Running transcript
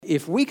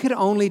if we could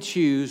only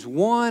choose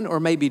one or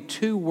maybe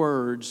two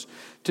words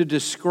to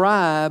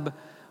describe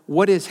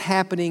what is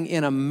happening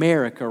in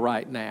America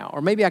right now,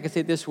 or maybe I could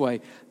say it this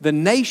way, the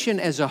nation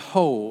as a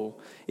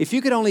whole, if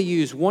you could only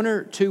use one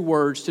or two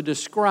words to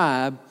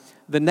describe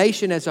the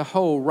nation as a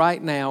whole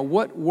right now,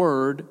 what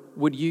word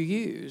would you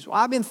use? Well,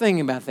 I've been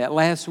thinking about that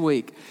last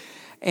week,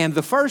 and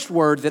the first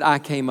word that I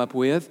came up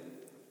with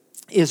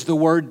is the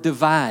word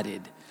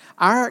divided.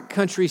 Our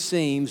country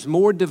seems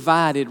more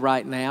divided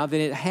right now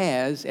than it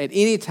has at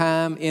any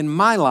time in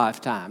my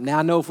lifetime. Now,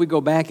 I know if we go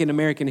back in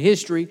American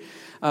history,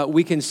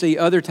 we can see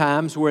other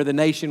times where the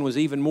nation was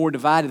even more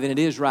divided than it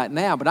is right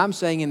now. But I'm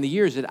saying in the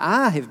years that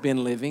I have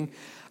been living,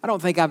 I don't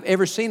think I've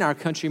ever seen our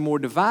country more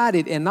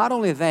divided. And not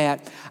only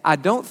that, I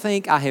don't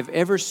think I have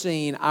ever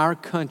seen our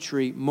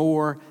country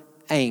more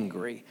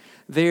angry.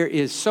 There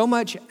is so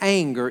much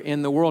anger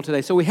in the world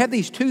today. So we have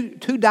these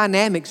two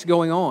dynamics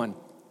going on.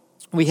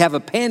 We have a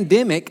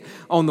pandemic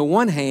on the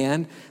one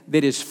hand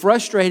that is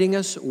frustrating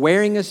us,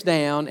 wearing us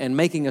down, and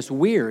making us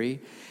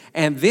weary.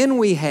 And then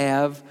we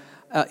have,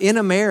 in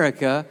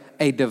America,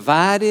 a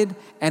divided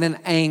and an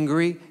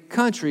angry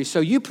country. So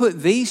you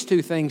put these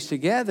two things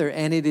together,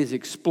 and it is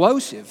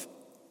explosive.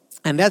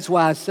 And that's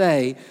why I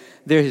say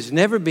there has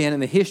never been in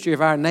the history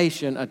of our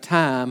nation a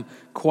time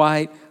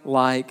quite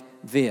like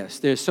this.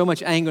 There's so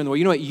much anger in the world.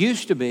 You know, it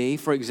used to be,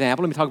 for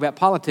example, let me talk about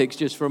politics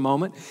just for a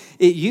moment.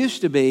 It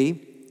used to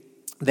be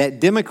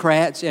that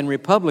Democrats and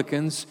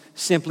Republicans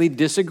simply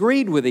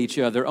disagreed with each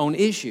other on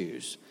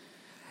issues.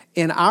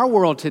 In our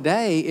world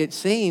today, it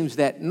seems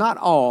that not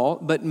all,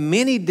 but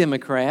many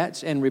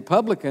Democrats and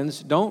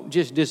Republicans don't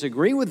just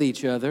disagree with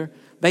each other,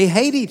 they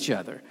hate each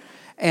other,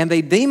 and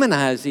they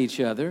demonize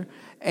each other.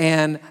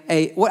 And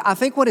I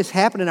think what has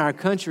happened in our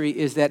country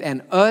is that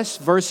an us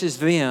versus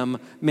them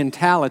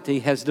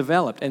mentality has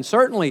developed. And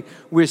certainly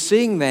we're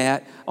seeing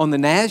that on the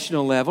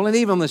national level and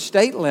even on the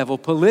state level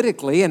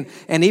politically and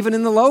even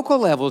in the local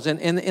levels and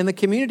in the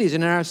communities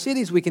and in our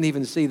cities we can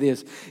even see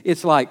this.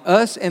 It's like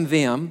us and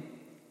them,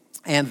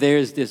 and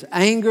there's this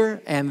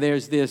anger and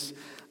there's this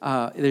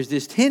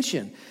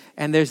tension.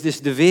 And there's this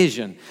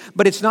division.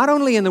 But it's not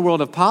only in the world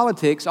of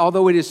politics,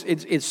 although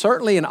it's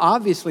certainly and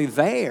obviously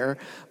there,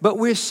 but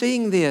we're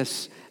seeing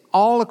this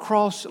all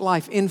across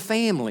life in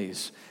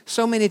families.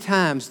 So many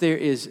times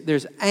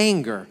there's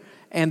anger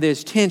and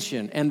there's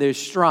tension and there's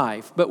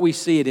strife. But we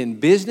see it in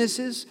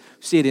businesses,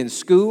 see it in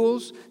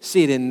schools,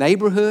 see it in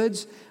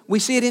neighborhoods. We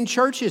see it in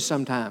churches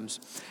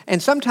sometimes.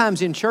 And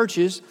sometimes in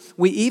churches,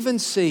 we even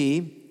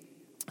see,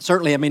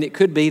 certainly, I mean, it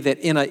could be that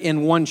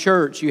in one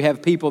church you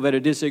have people that are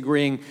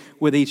disagreeing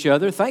with each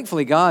other.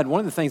 Thankfully, God, one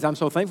of the things I'm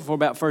so thankful for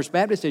about First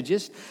Baptist,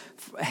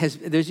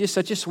 there's just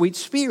such a sweet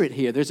spirit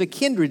here. There's a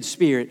kindred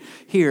spirit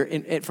here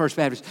at First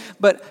Baptist.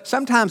 But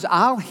sometimes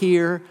I'll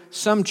hear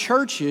some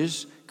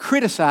churches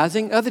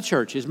criticizing other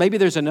churches. Maybe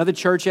there's another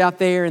church out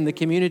there in the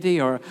community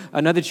or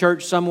another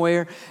church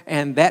somewhere,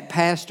 and that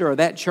pastor or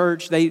that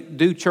church, they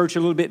do church a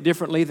little bit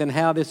differently than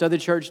how this other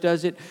church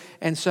does it.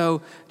 And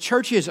so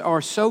churches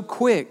are so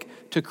quick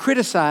to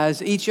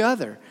criticize each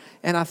other.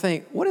 And I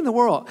think, what in the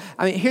world?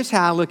 I mean, here's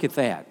how I look at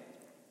that.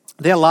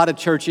 There are a lot of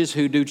churches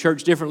who do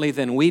church differently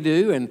than we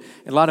do, and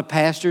a lot of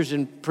pastors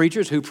and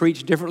preachers who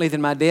preach differently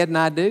than my dad and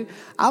I do.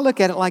 I look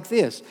at it like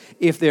this.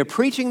 If they're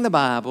preaching the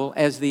Bible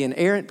as the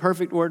inerrant,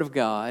 perfect Word of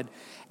God,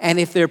 and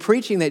if they're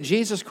preaching that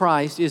Jesus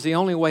Christ is the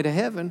only way to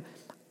heaven,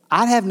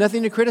 I'd have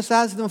nothing to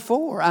criticize them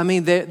for. I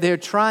mean, they're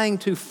trying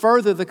to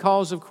further the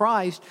cause of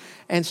Christ,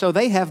 and so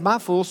they have my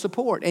full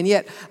support. And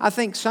yet, I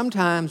think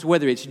sometimes,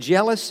 whether it's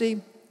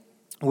jealousy,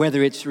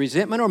 whether it's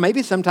resentment, or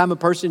maybe sometimes a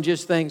person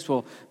just thinks,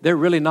 well, they're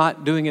really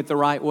not doing it the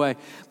right way.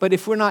 But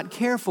if we're not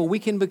careful, we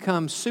can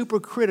become super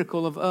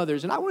critical of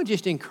others. And I want to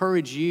just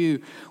encourage you,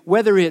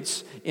 whether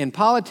it's in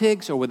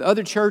politics or with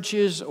other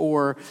churches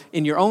or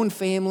in your own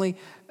family,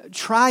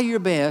 try your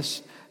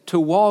best to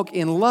walk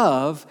in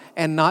love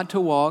and not to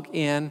walk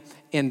in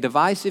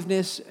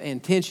divisiveness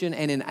and tension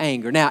and in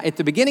anger. Now, at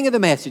the beginning of the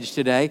message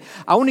today,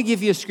 I want to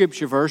give you a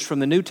scripture verse from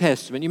the New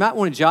Testament. You might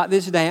want to jot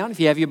this down. If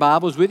you have your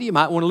Bibles with you, you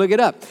might want to look it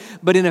up.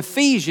 But in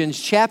Ephesians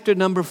chapter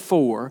number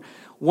 4,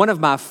 one of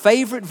my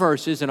favorite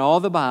verses in all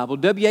the Bible,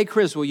 W.A.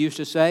 Criswell used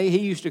to say, he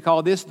used to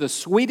call this the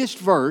sweetest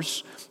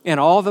verse in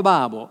all the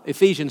Bible,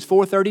 Ephesians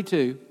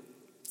 4:32.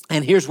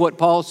 And here's what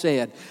Paul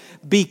said: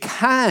 "Be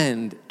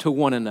kind to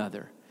one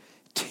another,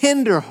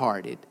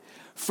 tenderhearted,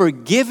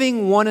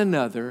 forgiving one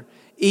another,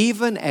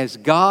 even as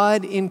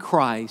God in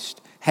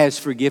Christ has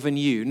forgiven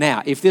you."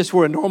 Now, if this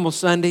were a normal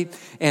Sunday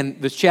and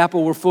the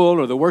chapel were full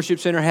or the worship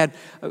center had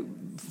a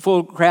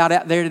full crowd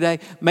out there today,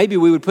 maybe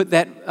we would put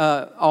that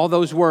all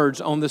those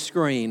words on the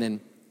screen, and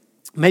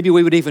maybe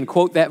we would even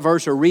quote that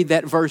verse or read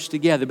that verse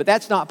together. But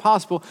that's not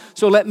possible,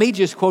 so let me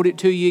just quote it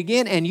to you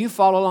again, and you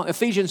follow along.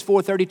 Ephesians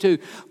 4:32,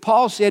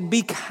 Paul said,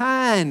 "Be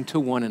kind to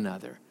one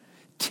another,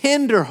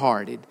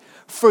 tenderhearted,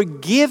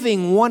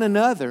 forgiving one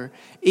another,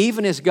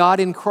 even as God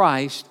in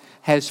Christ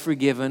has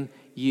forgiven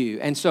you."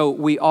 And so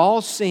we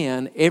all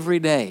sin every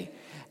day,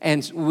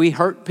 and we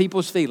hurt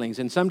people's feelings,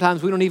 and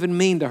sometimes we don't even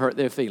mean to hurt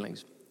their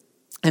feelings.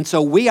 And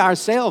so we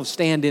ourselves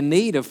stand in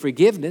need of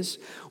forgiveness.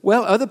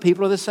 Well, other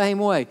people are the same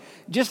way.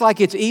 Just like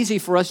it's easy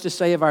for us to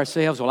say of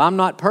ourselves, well, I'm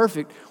not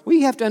perfect.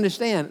 We have to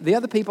understand the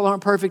other people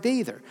aren't perfect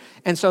either.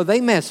 And so they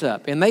mess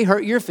up and they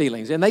hurt your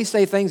feelings and they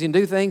say things and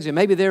do things and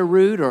maybe they're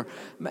rude or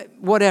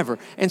whatever.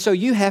 And so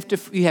you have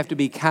to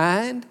be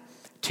kind,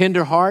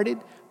 tenderhearted,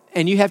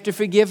 and you have to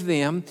forgive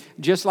them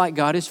just like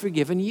God has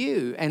forgiven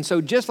you. And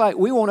so just like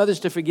we want others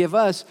to forgive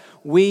us,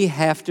 we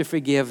have to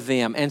forgive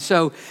them. And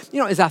so,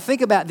 as I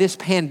think about this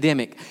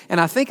pandemic and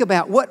I think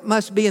about what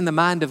must be in the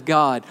mind of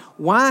God,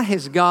 why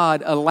has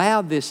God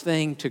allowed this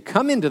thing to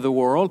come into the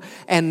world?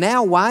 And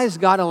now why is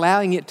God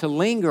allowing it to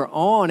linger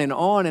on and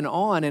on and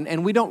on?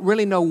 And we don't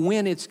really know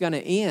when it's going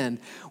to end.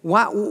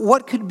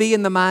 What could be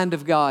in the mind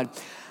of God?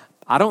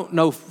 I don't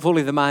know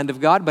fully the mind of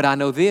God, but I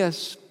know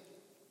this.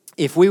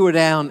 If we were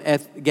down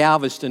at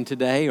Galveston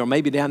today, or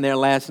maybe down there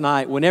last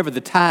night, whenever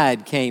the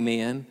tide came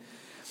in,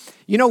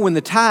 when the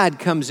tide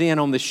comes in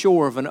on the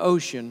shore of an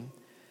ocean,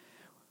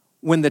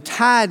 when the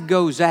tide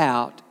goes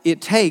out,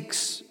 it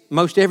takes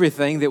most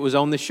everything that was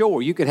on the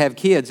shore. You could have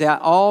kids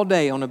out all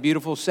day on a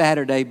beautiful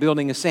Saturday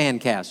building a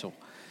sandcastle.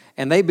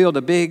 And they build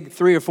a big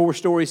 3 or 4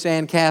 story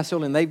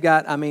sandcastle, and they've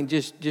got,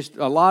 just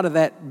a lot of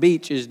that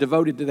beach is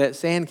devoted to that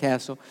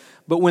sandcastle.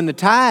 But when the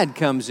tide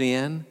comes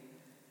in,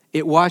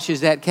 it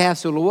washes that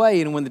castle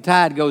away, and when the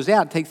tide goes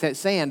out, it takes that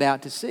sand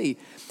out to sea.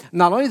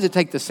 Not only does it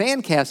take the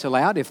sand castle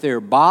out, if there are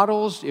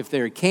bottles, if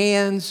there are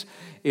cans,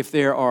 if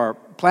there are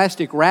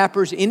plastic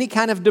wrappers, any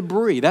kind of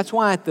debris. That's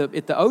why at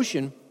the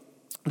ocean,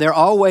 there are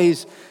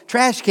always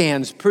trash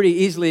cans pretty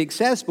easily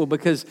accessible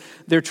because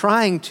they're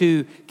trying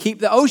to keep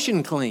the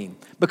ocean clean.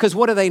 Because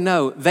what do they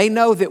know? They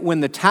know that when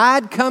the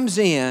tide comes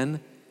in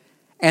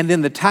and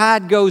then the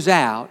tide goes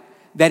out,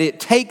 that it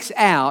takes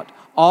out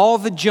all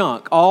the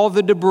junk, all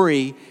the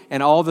debris,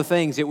 and all the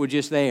things that were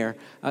just there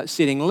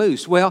sitting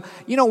loose. Well,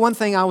 one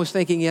thing I was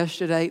thinking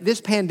yesterday, this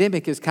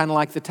pandemic is kind of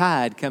like the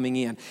tide coming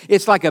in.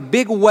 It's like a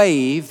big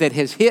wave that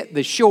has hit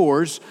the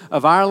shores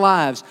of our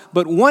lives.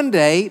 But one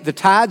day, the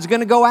tide's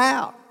going to go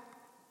out.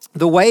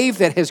 The wave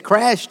that has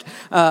crashed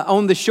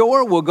on the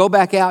shore will go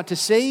back out to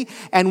sea.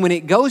 And when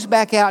it goes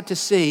back out to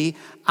sea,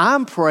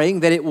 I'm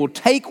praying that it will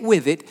take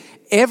with it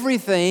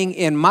everything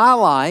in my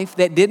life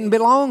that didn't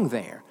belong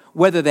there.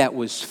 Whether that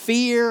was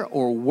fear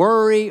or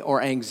worry or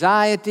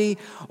anxiety,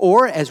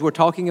 or as we're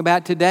talking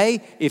about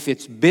today, if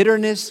it's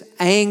bitterness,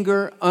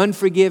 anger,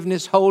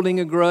 unforgiveness,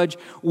 holding a grudge,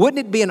 wouldn't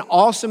it be an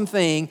awesome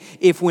thing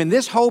if when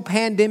this whole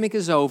pandemic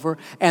is over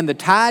and the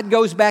tide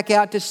goes back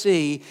out to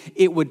sea,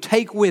 it would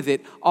take with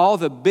it all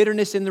the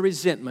bitterness and the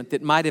resentment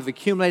that might have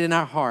accumulated in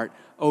our heart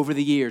over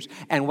the years.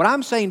 And what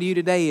I'm saying to you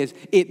today is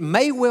it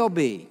may well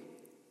be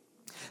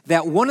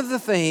that one of the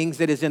things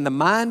that is in the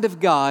mind of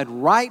God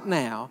right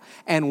now,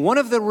 and one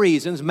of the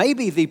reasons,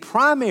 maybe the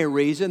primary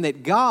reason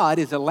that God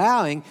is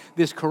allowing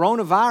this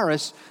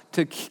coronavirus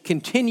to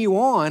continue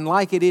on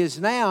like it is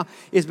now,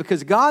 is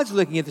because God's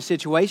looking at the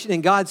situation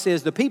and God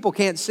says, the people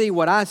can't see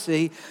what I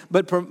see,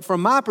 but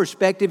from my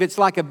perspective, it's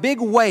like a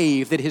big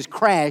wave that has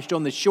crashed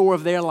on the shore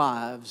of their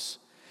lives.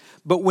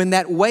 But when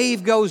that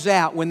wave goes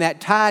out, when that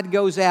tide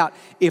goes out,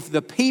 if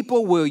the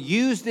people will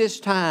use this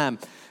time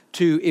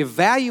to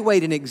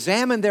evaluate and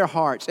examine their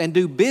hearts and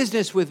do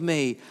business with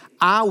me,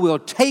 I will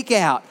take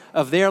out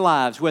of their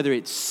lives, whether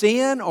it's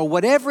sin or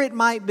whatever it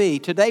might be.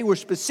 Today we're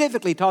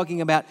specifically talking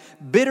about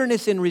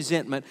bitterness and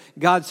resentment.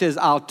 God says,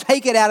 I'll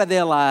take it out of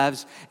their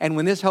lives, and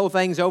when this whole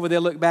thing's over,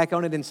 they'll look back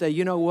on it and say,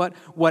 you know what?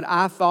 What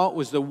I thought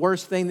was the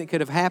worst thing that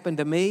could have happened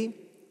to me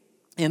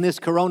in this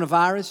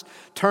coronavirus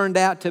turned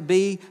out to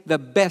be the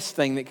best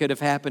thing that could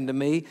have happened to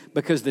me,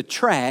 because the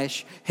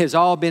trash has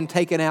all been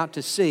taken out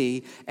to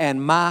sea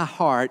and my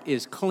heart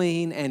is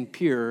clean and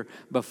pure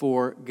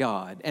before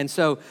God. And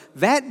so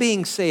that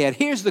being said,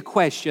 here's the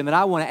question that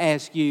I want to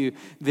ask you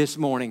this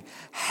morning.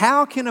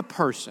 How can a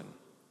person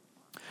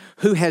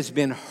who has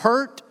been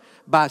hurt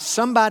by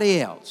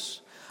somebody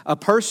else, a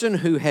person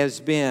who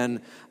has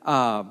been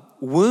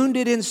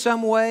wounded in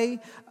some way,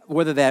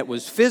 whether that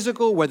was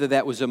physical, whether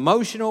that was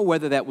emotional,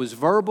 whether that was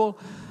verbal,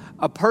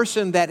 a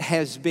person that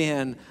has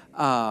been,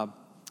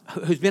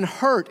 who's been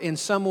hurt in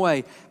some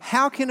way,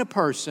 how can a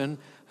person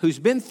who's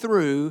been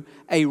through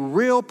a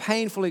real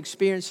painful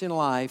experience in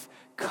life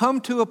come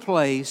to a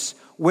place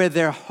where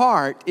their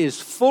heart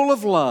is full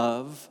of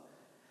love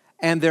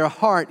and their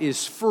heart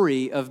is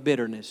free of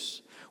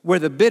bitterness? Where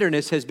the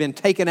bitterness has been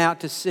taken out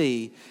to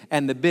sea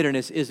and the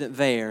bitterness isn't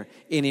there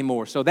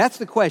anymore. So that's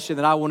the question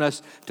that I want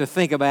us to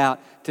think about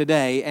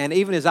today. And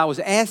even as I was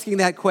asking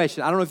that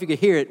question, I don't know if you could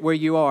hear it where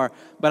you are,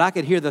 but I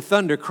could hear the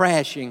thunder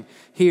crashing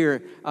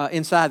here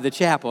inside the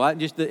chapel.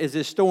 As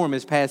this storm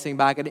is passing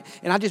by.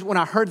 And when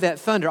I heard that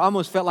thunder, I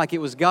almost felt like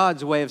it was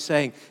God's way of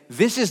saying,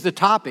 this is the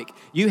topic.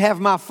 You have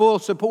my full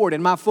support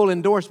and my full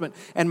endorsement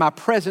and my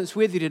presence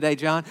with you today,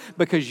 John,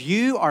 because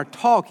you are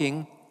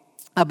talking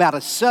about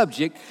a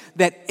subject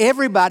that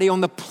everybody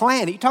on the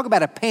planet, you talk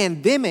about a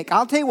pandemic,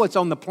 I'll tell you what's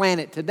on the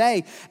planet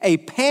today, a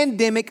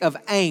pandemic of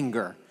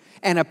anger.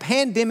 and a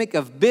pandemic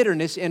of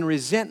bitterness and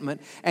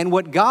resentment. And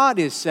what God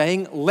is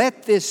saying,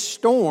 let this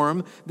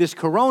storm, this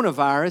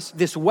coronavirus,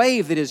 this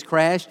wave that has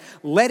crashed,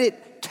 let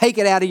it take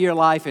it out of your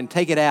life and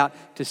take it out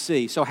to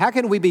sea. So how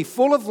can we be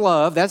full of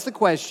love? That's the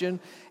question.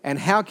 And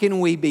how can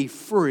we be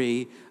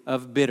free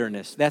of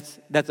bitterness?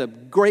 That's a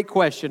great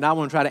question. I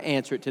want to try to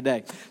answer it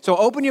today. So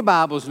open your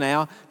Bibles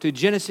now to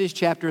Genesis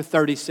chapter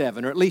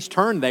 37, or at least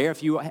turn there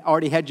if you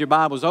already had your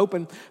Bibles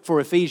open for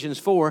Ephesians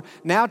 4.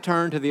 Now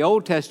turn to the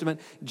Old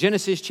Testament,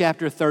 Genesis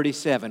chapter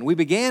 37. We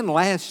began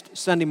last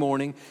Sunday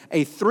morning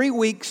a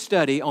 3-week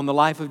study on the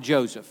life of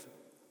Joseph.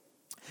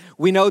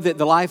 We know that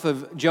the life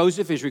of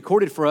Joseph is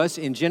recorded for us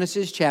in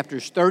Genesis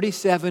chapters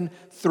 37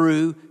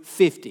 through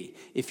 50.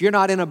 If you're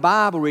not in a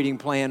Bible reading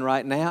plan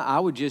right now, I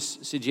would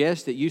just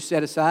suggest that you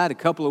set aside a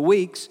couple of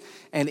weeks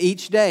and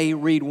each day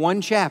read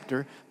one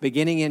chapter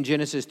beginning in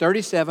Genesis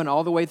 37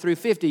 all the way through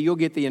 50. You'll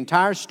get the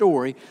entire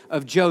story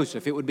of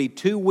Joseph. It would be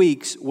 2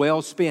 weeks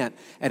well spent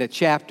at a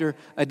chapter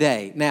a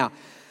day. Now,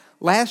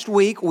 last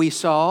week we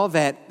saw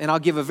that, and I'll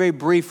give a very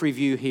brief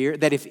review here,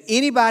 that if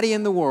anybody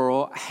in the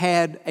world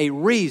had a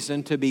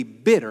reason to be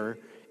bitter,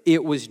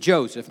 it was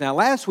Joseph. Now,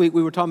 last week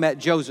we were talking about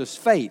Joseph's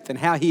faith and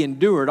how he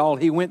endured all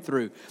he went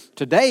through.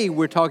 Today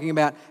we're talking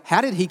about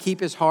how did he keep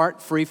his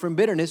heart free from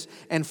bitterness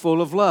and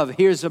full of love.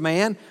 Here's a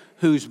man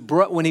whose,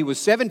 when he was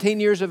 17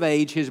 years of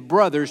age, his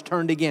brothers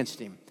turned against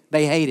him.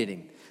 They hated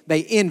him.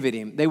 They envied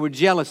him. They were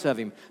jealous of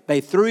him. They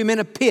threw him in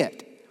a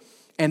pit.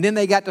 And then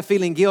they got to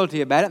feeling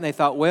guilty about it, and they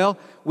thought, well,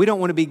 we don't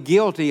want to be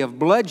guilty of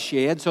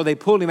bloodshed, so they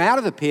pulled him out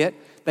of the pit.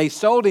 They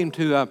sold him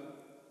to a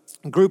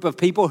group of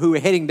people who were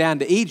heading down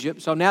to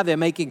Egypt, so now they're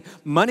making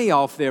money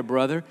off their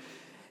brother.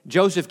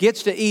 Joseph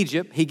gets to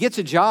Egypt. He gets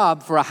a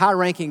job for a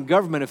high-ranking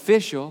government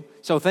official,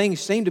 so things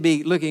seem to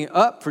be looking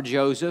up for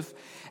Joseph.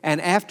 And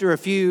after a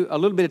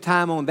little bit of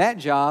time on that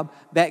job,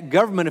 that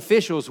government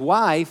official's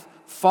wife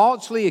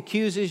falsely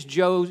accuses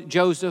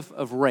Joseph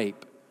of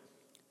rape.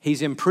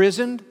 He's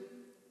imprisoned,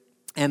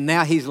 and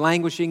now he's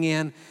languishing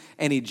in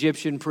an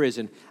Egyptian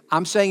prison.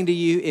 I'm saying to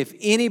you, if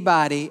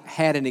anybody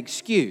had an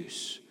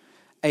excuse,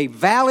 a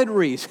valid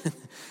reason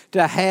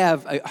to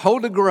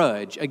hold a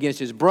grudge against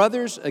his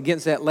brothers,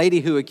 against that lady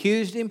who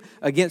accused him,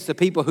 against the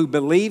people who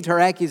believed her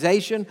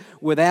accusation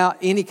without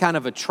any kind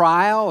of a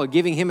trial or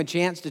giving him a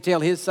chance to tell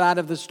his side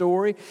of the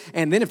story.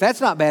 And then if that's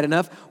not bad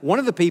enough, one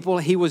of the people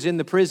he was in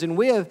the prison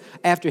with,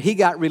 after he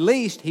got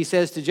released, he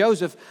says to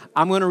Joseph,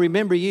 I'm going to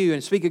remember you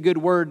and speak a good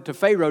word to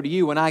Pharaoh to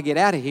you when I get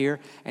out of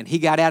here. And he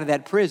got out of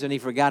that prison. He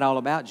forgot all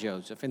about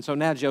Joseph. And so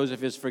now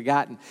Joseph is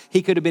forgotten.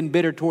 He could have been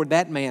bitter toward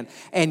that man.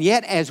 And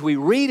yet, as we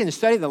read and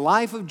study the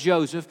life of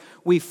Joseph,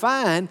 we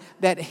find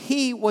that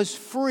he was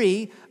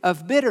free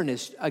of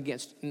bitterness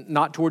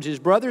not towards his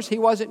brothers. He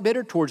wasn't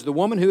bitter towards the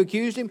woman who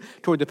accused him,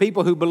 toward the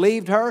people who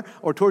believed her,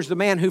 or towards the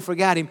man who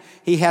forgot him.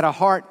 He had a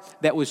heart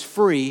that was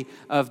free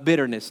of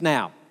bitterness.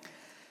 Now,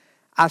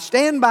 I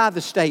stand by the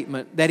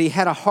statement that he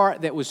had a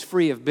heart that was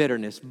free of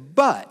bitterness,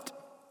 but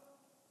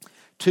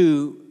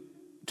to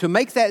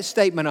make that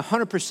statement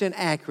 100%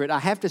 accurate, I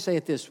have to say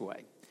it this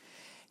way.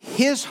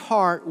 His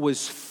heart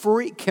was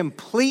free,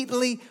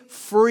 completely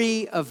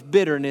free of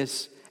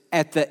bitterness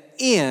at the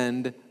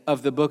end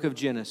of the book of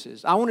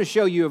Genesis. I want to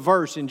show you a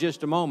verse in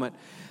just a moment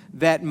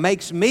that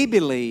makes me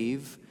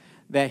believe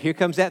that here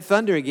comes that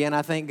thunder again.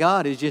 I think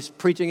God is just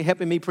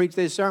helping me preach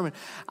this sermon.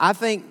 I'm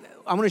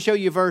going to show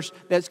you a verse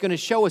that's going to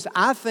show us,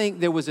 I think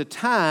there was a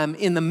time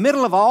in the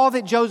middle of all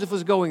that Joseph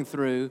was going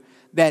through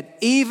that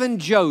even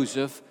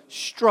Joseph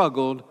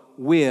struggled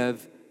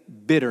with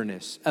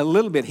bitterness a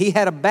little bit. He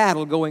had a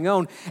battle going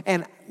on.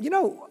 And you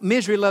know,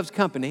 misery loves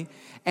company.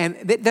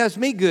 And it does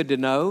me good to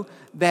know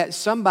that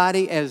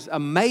somebody as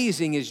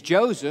amazing as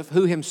Joseph,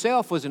 who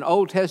himself was an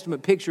Old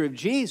Testament picture of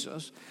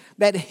Jesus,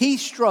 that he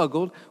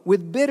struggled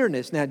with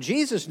bitterness. Now,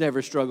 Jesus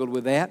never struggled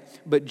with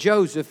that, but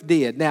Joseph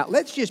did. Now,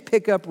 let's just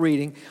pick up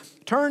reading.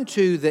 Turn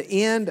to the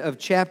end of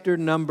chapter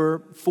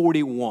number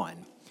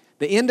 41.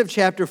 The end of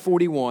chapter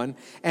 41,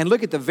 and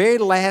look at the very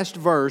last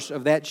verse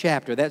of that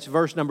chapter. That's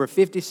verse number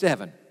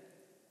 57.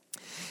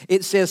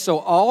 It says, so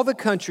all the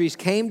countries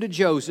came to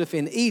Joseph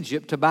in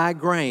Egypt to buy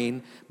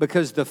grain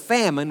because the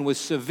famine was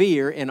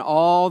severe in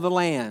all the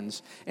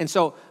lands. And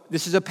so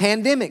this is a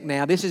pandemic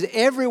now. This is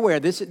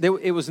everywhere.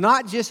 It was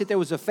not just that there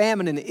was a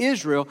famine in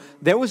Israel.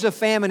 There was a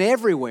famine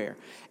everywhere.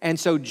 And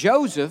so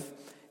Joseph,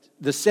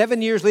 the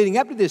 7 years leading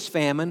up to this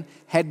famine,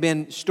 had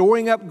been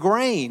storing up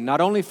grain,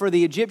 not only for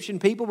the Egyptian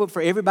people, but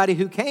for everybody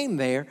who came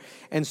there.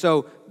 And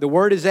so the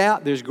word is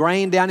out. There's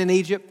grain down in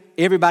Egypt.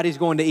 Everybody's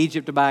going to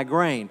Egypt to buy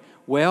grain.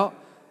 Well,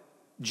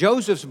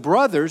 Joseph's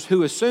brothers,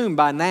 who assume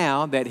by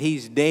now that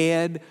he's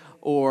dead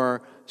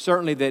or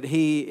certainly that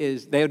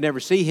they would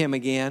never see him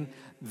again,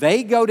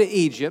 they go to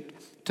Egypt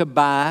to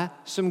buy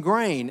some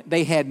grain.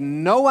 They had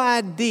no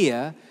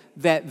idea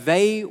that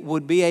they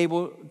would be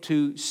able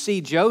to see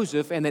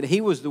Joseph and that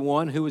he was the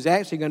one who was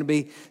actually going to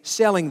be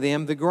selling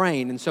them the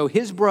grain. And so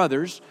his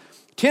brothers,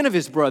 10 of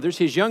his brothers,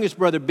 his youngest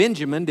brother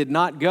Benjamin did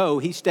not go.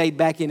 He stayed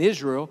back in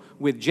Israel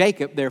with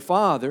Jacob, their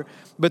father.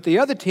 But the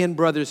other 10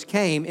 brothers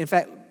came. In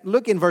fact,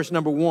 look in verse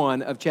number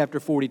 1 of chapter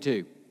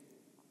 42.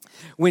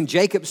 When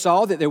Jacob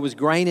saw that there was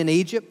grain in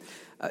Egypt,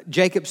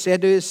 Jacob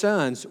said to his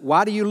sons,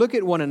 "Why do you look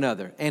at one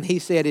another?" And he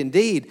said,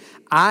 "Indeed,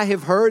 I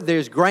have heard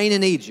there's grain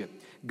in Egypt.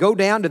 Go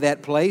down to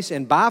that place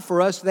and buy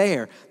for us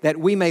there, that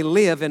we may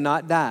live and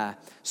not die."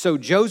 So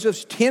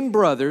Joseph's 10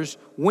 brothers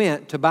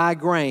went to buy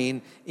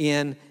grain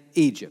in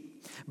Egypt.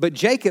 But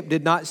Jacob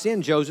did not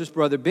send Joseph's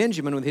brother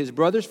Benjamin with his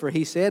brothers, for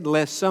he said,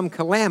 "Lest some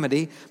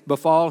calamity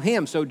befall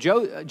him." So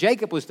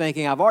Jacob was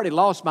thinking, I've already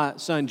lost my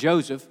son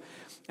Joseph,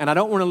 and I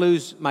don't want to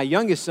lose my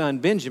youngest son,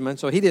 Benjamin,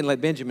 so he didn't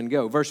let Benjamin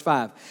go. Verse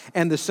 5,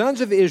 "And the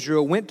sons of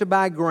Israel went to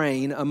buy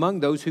grain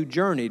among those who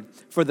journeyed,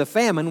 for the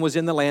famine was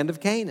in the land of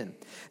Canaan.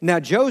 Now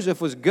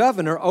Joseph was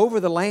governor over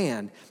the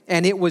land,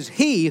 and it was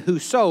he who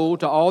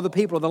sold to all the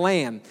people of the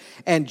land.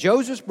 And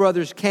Joseph's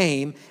brothers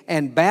came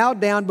and bowed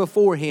down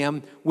before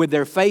him with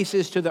their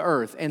faces to the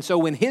earth." And so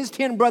when his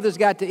 10 brothers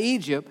got to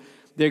Egypt,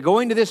 they're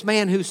going to this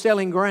man who's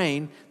selling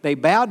grain. They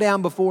bow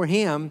down before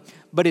him,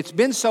 but it's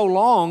been so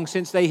long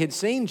since they had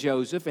seen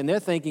Joseph, and they're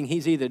thinking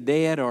he's either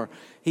dead or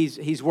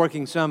he's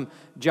working some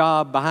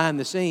job behind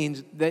the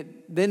scenes, that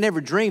they never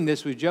dreamed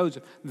this was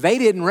Joseph. They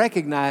didn't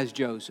recognize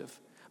Joseph,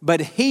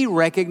 but he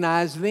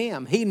recognized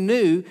them. He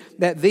knew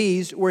that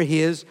these were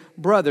his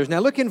brothers. Now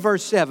look in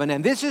verse 7,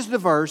 and this is the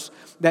verse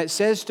that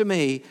says to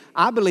me,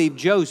 I believe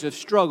Joseph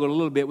struggled a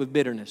little bit with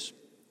bitterness.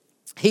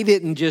 He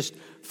didn't just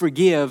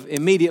forgive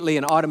immediately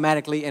and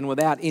automatically and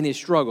without any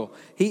struggle.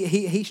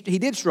 He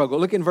did struggle.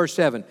 Look in verse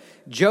 7.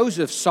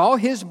 "Joseph saw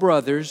his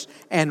brothers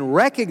and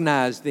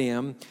recognized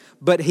them,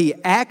 but he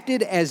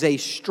acted as a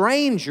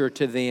stranger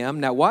to them."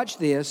 Now watch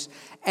this.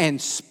 "And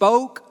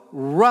spoke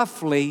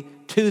roughly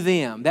to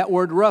them." That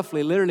word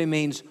roughly literally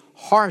means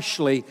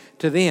harshly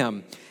to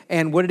them.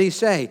 And what did he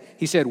say?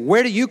 He said,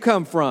 "Where do you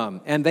come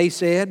from?" And they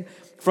said,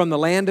 "From the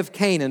land of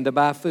Canaan to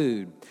buy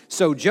food."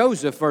 So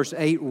Joseph, verse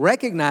 8,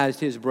 recognized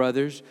his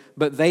brothers,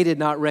 but they did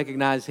not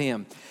recognize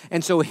him.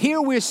 And so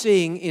here we're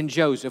seeing in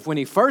Joseph, when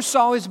he first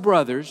saw his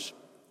brothers,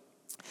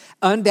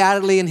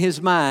 undoubtedly in his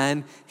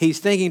mind, he's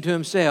thinking to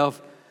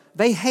himself,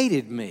 they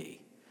hated me.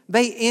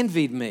 They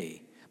envied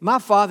me. My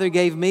father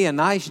gave me a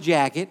nice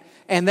jacket,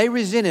 and they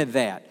resented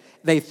that.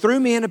 They threw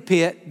me in a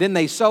pit, then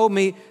they sold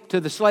me to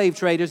the slave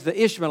traders, the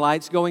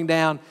Ishmaelites, going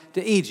down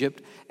to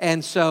Egypt.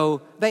 And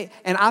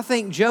I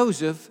think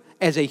Joseph,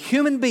 as a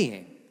human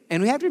being,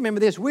 and we have to remember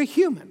this, we're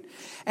human.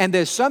 And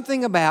there's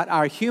something about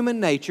our human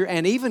nature,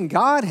 and even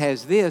God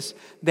has this,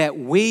 that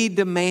we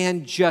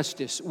demand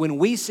justice. When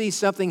we see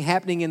something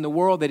happening in the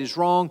world that is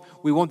wrong,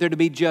 we want there to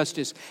be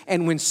justice.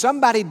 And when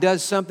somebody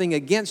does something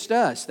against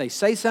us, they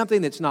say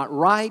something that's not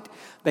right,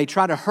 they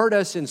try to hurt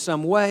us in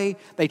some way,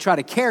 they try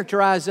to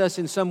characterize us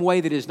in some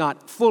way that is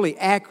not fully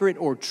accurate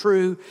or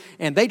true,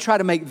 and they try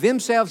to make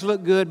themselves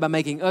look good by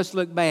making us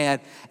look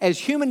bad. As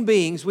human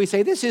beings, we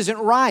say, this isn't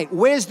right.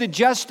 Where's the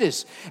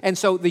justice? And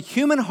so the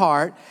human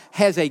heart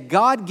has a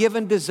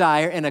God-given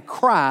desire and a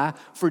cry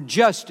for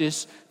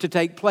justice to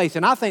take place.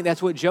 And I think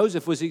that's what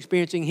Joseph was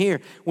experiencing here.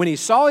 When he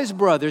saw his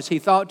brothers, he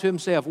thought to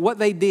himself, what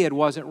they did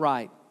wasn't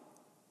right.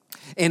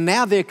 And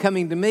now they're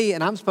coming to me,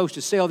 and I'm supposed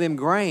to sell them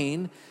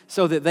grain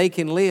so that they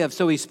can live.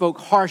 So he spoke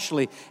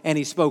harshly and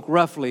he spoke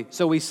roughly.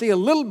 So we see a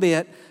little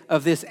bit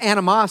of this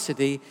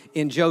animosity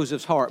in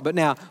Joseph's heart. But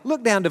now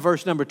look down to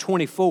verse number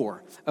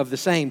 24 of the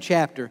same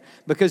chapter,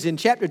 because in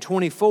chapter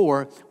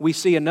 24 we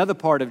see another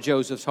part of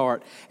Joseph's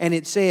heart. And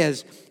it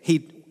says,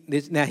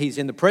 now he's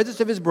in the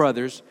presence of his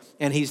brothers,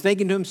 and he's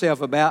thinking to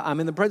himself about, I'm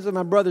in the presence of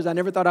my brothers, I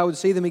never thought I would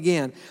see them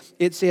again.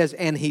 It says,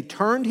 and he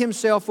turned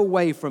himself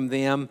away from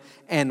them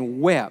and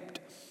wept.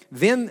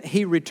 Then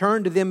he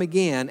returned to them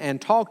again and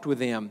talked with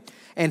them.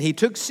 And he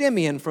took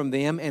Simeon from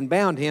them and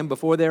bound him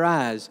before their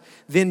eyes.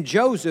 Then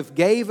Joseph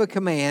gave a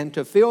command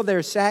to fill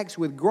their sacks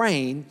with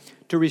grain,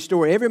 to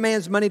restore every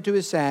man's money to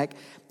his sack,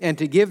 and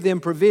to give them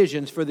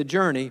provisions for the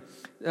journey.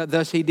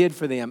 Thus he did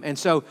for them. And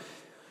so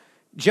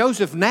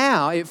Joseph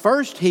now, at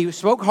first he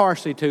spoke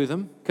harshly to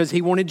them because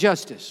he wanted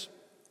justice.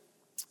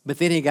 But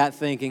then he got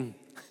thinking,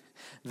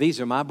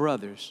 these are my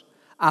brothers.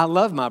 I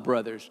love my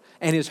brothers.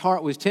 And his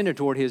heart was tender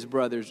toward his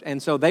brothers.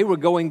 And so they were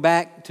going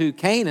back to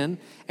Canaan,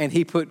 and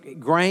he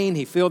put grain,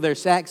 he filled their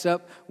sacks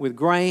up with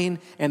grain,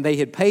 and they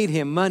had paid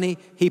him money.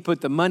 He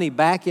put the money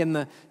back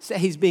in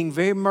he's being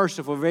very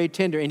merciful, very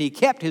tender. And he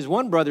kept his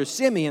one brother,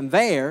 Simeon,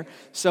 there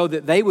so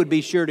that they would be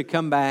sure to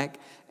come back.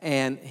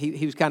 And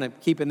he was kind of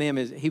keeping him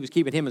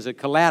as a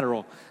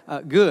collateral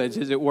goods,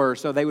 as it were,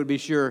 so they would be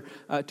sure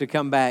to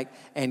come back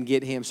and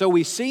get him. So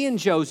we see in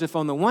Joseph,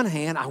 on the one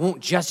hand, I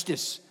want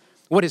justice.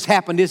 What has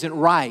happened isn't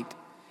right.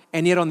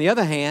 And yet on the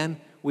other hand,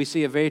 we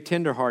see a very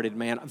tender-hearted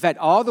man. In fact,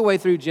 all the way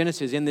through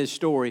Genesis in this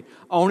story,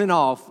 on and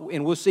off,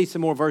 and we'll see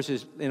some more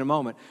verses in a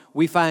moment,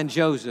 we find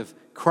Joseph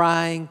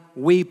crying,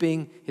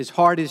 weeping, his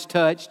heart is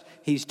touched,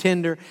 he's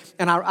tender.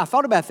 And I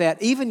thought about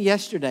that even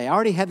yesterday. I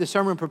already had the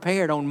sermon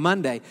prepared on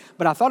Monday,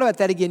 but I thought about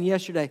that again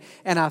yesterday,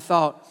 and I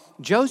thought,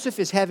 Joseph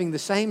is having the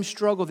same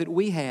struggle that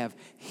we have.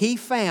 He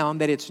found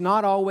that it's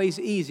not always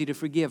easy to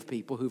forgive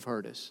people who've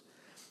hurt us.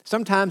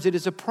 Sometimes it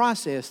is a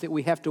process that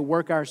we have to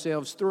work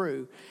ourselves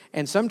through.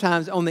 And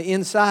sometimes on the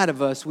inside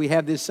of us, we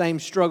have this same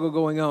struggle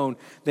going on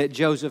that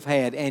Joseph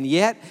had. And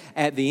yet,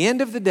 at the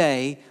end of the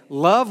day,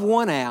 love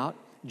won out.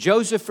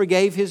 Joseph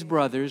forgave his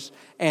brothers,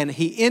 and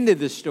he ended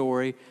the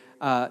story,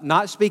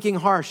 not speaking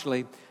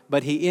harshly,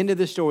 but he ended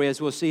the story,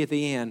 as we'll see at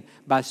the end,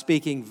 by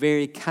speaking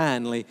very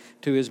kindly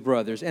to his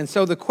brothers. And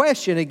so the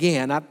question,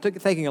 again, I'm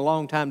taking a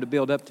long time to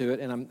build up to it,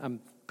 and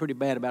I'm pretty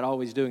bad about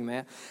always doing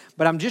that.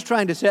 But I'm just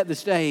trying to set the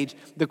stage.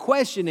 The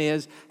question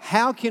is,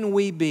 how can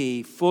we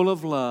be full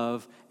of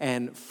love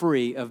and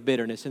free of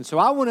bitterness? And so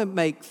I want to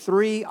make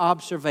 3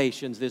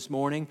 observations this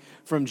morning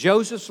from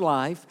Joseph's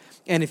life.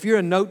 And if you're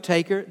a note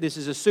taker, this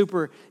is a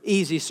super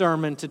easy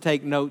sermon to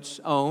take notes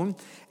on.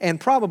 And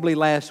probably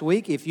last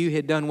week, if you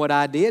had done what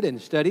I did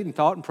and studied and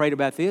thought and prayed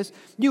about this,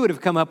 you would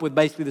have come up with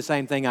basically the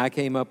same thing I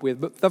came up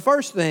with. But the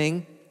first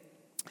thing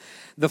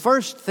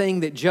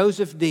that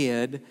Joseph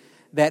did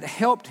that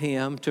helped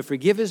him to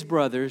forgive his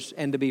brothers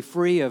and to be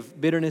free of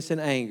bitterness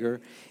and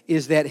anger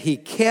is that he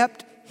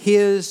kept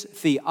his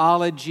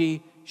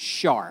theology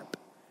sharp.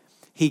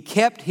 He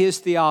kept his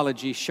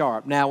theology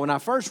sharp. Now, when I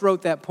first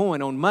wrote that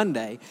point on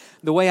Monday,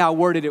 the way I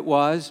worded it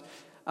was,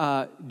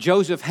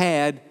 Joseph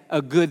had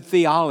a good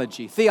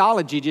theology.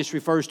 Theology just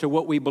refers to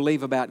what we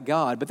believe about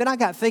God. But then I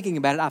got thinking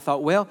about it. I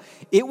thought, well,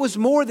 it was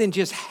more than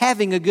just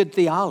having a good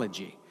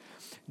theology.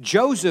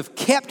 Joseph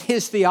kept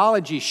his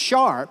theology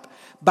sharp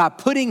by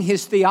putting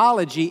his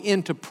theology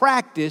into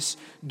practice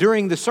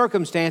during the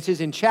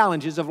circumstances and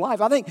challenges of life.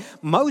 I think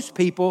most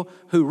people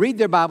who read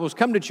their Bibles,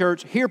 come to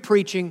church, hear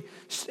preaching,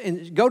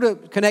 and go to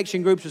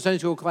connection groups or Sunday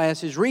school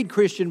classes, read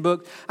Christian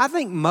books, I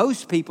think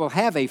most people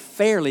have a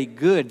fairly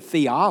good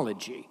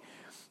theology.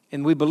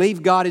 And we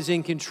believe God is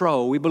in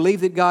control. We believe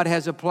that God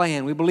has a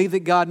plan. We believe that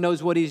God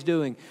knows what He's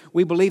doing.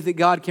 We believe that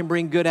God can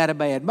bring good out of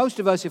bad.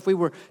 Most of us, if we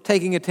were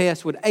taking a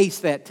test, would ace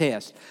that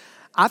test.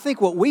 I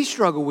think what we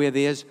struggle with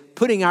is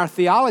putting our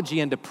theology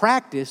into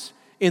practice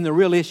in the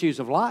real issues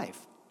of life.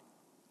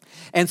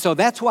 And so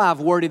that's why I've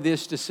worded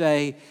this to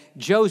say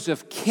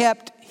Joseph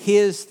kept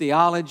his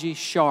theology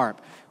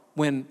sharp.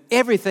 When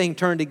everything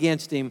turned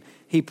against him,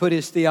 he put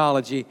his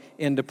theology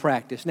into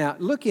practice. Now,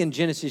 look in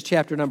Genesis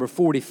chapter number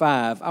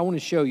 45. I want to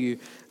show you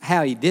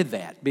how he did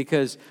that,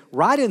 because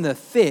right in the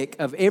thick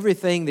of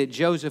everything that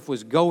Joseph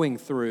was going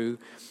through,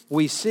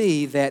 we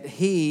see that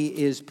he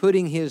is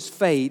putting his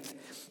faith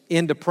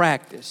into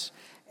practice.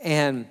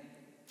 And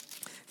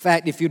in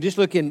fact, if you just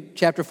look in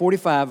chapter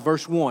 45,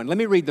 verse 1, let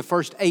me read the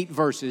first 8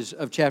 verses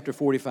of chapter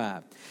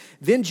 45.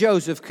 Then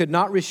Joseph could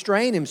not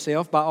restrain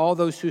himself by all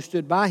those who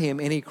stood by him,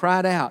 and he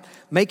cried out,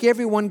 "Make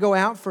everyone go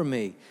out from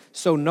me."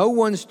 So no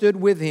one stood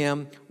with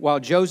him while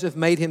Joseph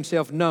made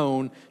himself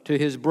known to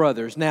his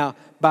brothers. Now,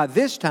 by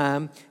this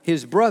time,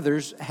 his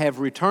brothers have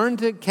returned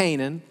to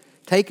Canaan,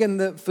 taken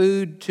the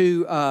food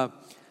to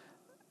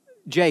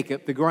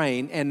Jacob, the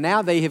grain, and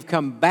now they have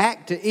come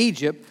back to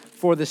Egypt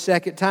for the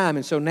second time.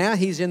 And so now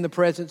he's in the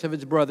presence of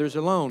his brothers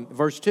alone.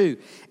 Verse 2,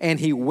 and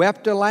he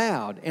wept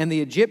aloud, and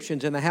the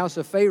Egyptians in the house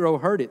of Pharaoh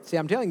heard it. See,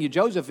 I'm telling you,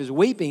 Joseph is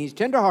weeping. He's a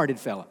tender-hearted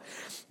fellow.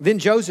 Then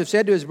Joseph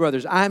said to his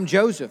brothers, "I am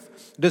Joseph.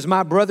 Does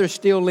my brother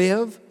still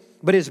live?"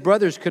 But his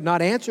brothers could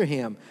not answer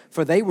him,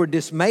 for they were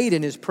dismayed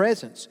in his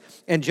presence.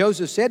 And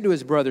Joseph said to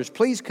his brothers,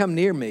 "Please come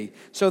near me."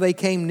 So they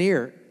came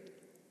near.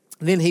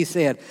 Then he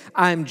said,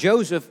 "I am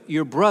Joseph,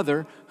 your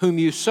brother, whom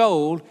you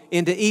sold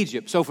into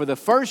Egypt." So for the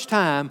first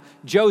time,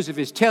 Joseph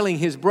is telling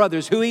his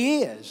brothers who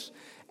he is.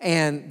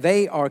 And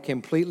they are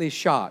completely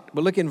shocked.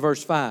 But look in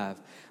verse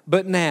 5.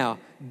 "But now,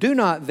 do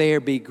not there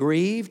be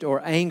grieved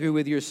or angry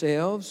with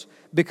yourselves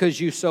because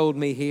you sold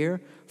me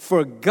here.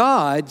 For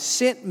God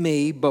sent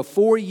me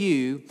before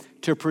you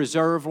to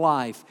preserve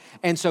life."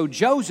 And so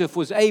Joseph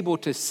was able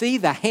to see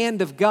the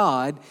hand of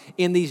God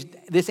in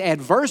this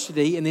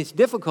adversity and this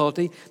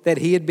difficulty that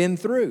he had been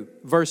through.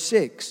 Verse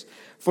 6,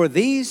 "For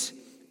these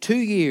 2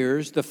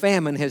 years the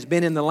famine has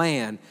been in the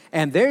land,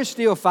 and there's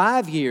still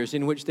 5 years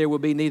in which there will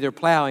be neither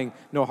plowing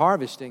nor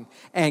harvesting.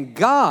 And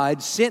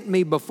God sent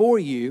me before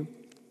you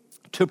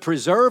to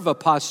preserve a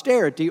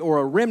posterity or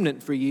a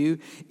remnant for you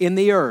in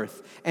the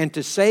earth, and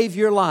to save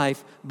your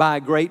life by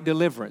a great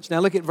deliverance." Now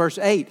look at verse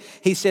 8.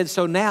 He said,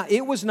 "So now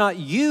it was not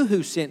you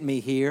who sent me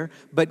here,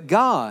 but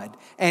God.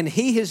 And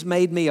He has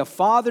made me a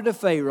father to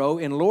Pharaoh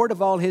and Lord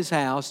of all his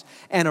house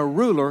and a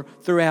ruler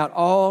throughout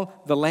all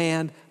the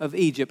land of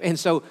Egypt." And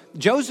so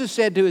Joseph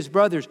said to his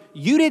brothers,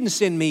 "You didn't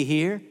send me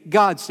here.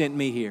 God sent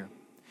me here.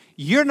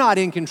 You're not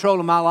in control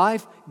of my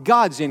life.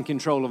 God's in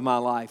control of my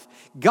life.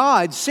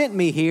 God sent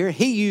me here.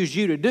 He used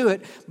you to do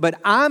it. But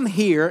I'm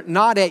here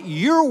not at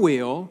your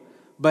will,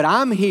 but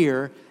I'm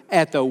here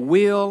at the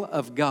will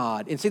of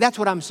God." And see, that's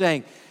what I'm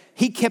saying.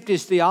 He kept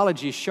his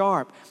theology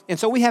sharp. And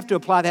so we have to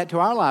apply that to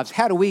our lives.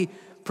 How do we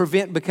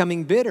prevent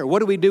becoming bitter? What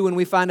do we do when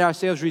we find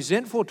ourselves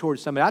resentful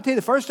towards somebody? I'll tell you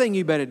the first thing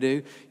you better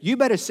do, you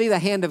better see the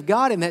hand of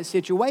God in that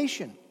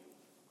situation.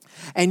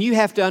 And you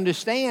have to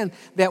understand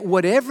that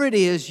whatever it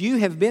is you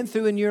have been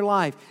through in your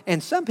life,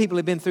 and some people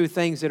have been through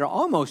things that are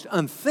almost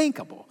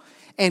unthinkable.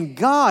 And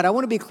God, I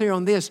want to be clear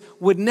on this,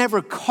 would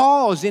never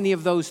cause any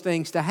of those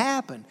things to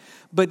happen.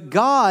 But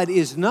God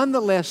is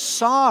nonetheless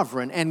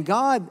sovereign, and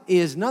God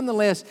is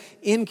nonetheless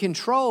in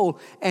control,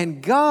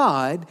 and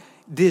God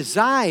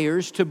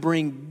desires to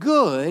bring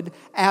good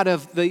out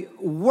of the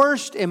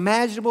worst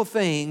imaginable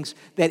things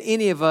that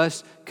any of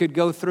us could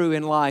go through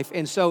in life.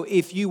 And so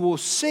if you will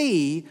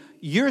see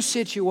your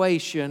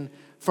situation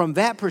from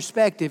that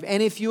perspective,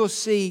 and if you'll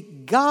see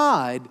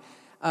God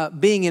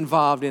being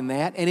involved in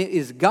that, and it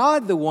is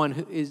God the one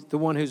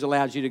who's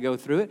allowed you to go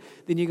through it,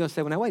 then you're going to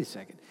say, well, now wait a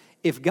second.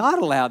 If God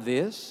allowed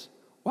this,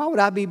 why would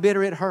I be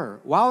bitter at her?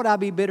 Why would I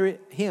be bitter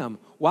at him?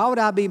 Why would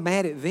I be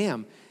mad at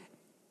them?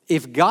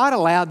 If God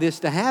allowed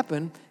this to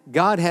happen,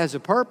 God has a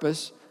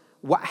purpose.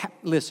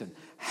 Listen,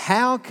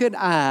 how could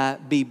I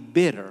be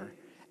bitter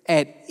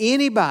at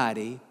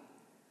anybody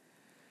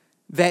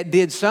that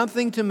did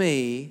something to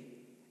me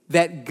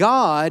that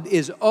God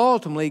is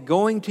ultimately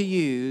going to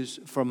use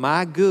for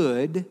my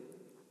good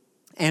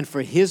and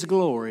for His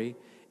glory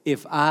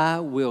if I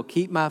will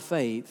keep my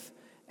faith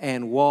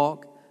and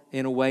walk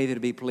in a way that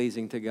will be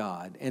pleasing to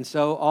God? And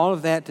so all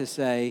of that to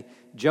say,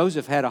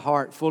 Joseph had a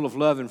heart full of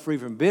love and free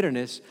from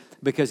bitterness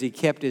because he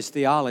kept his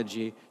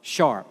theology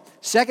sharp.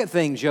 Second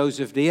thing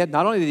Joseph did,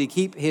 not only did he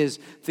keep his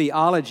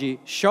theology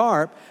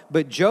sharp,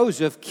 but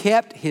Joseph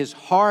kept his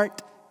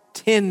heart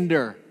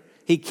tender.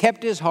 He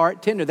kept his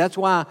heart tender. That's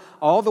why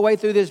all the way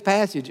through this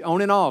passage,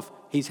 on and off,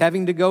 he's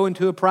having to go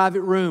into a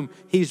private room.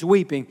 He's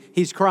weeping.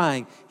 He's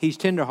crying. He's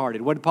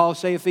tenderhearted. What did Paul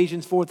say,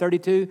 Ephesians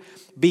 4:32?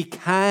 Be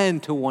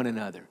kind to one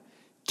another,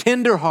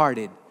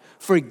 tenderhearted,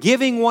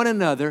 forgiving one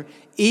another,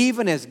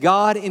 even as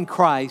God in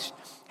Christ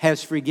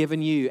has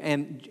forgiven you.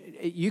 And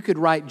you could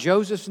write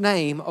Joseph's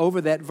name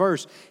over that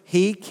verse.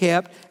 He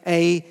kept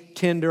a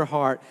tender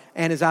heart.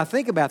 And as I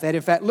think about that,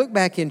 in fact, look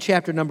back in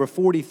chapter number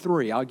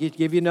 43. I'll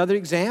give you another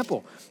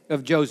example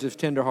of Joseph's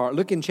tender heart.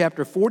 Look in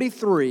chapter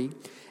 43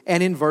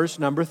 and in verse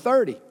number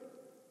 30.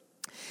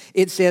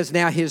 It says,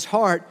 now his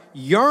heart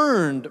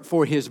yearned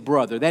for his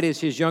brother, that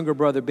is his younger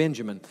brother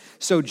Benjamin.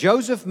 So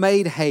Joseph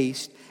made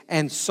haste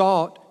and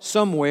sought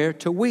somewhere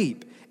to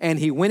weep. And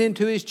he went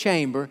into his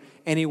chamber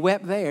and he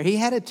wept there. He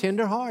had a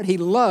tender heart. He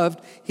loved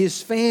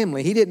his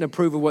family. He didn't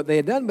approve of what they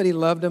had done, but he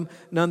loved them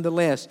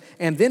nonetheless.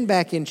 And then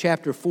back in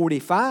chapter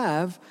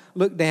 45,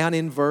 look down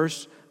in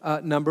verse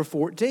number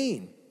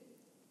 14.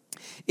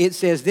 It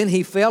says, then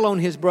he fell on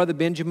his brother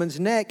Benjamin's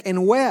neck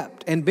and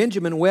wept, and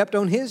Benjamin wept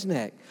on his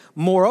neck.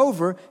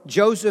 Moreover,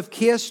 Joseph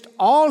kissed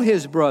all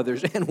his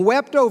brothers and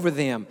wept over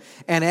them.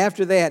 And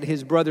after that,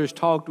 his brothers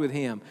talked with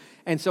him.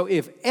 And so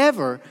if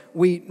ever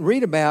we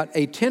read about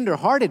a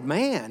tender-hearted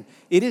man,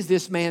 it is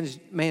this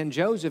man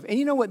Joseph. And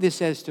you know what this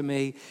says to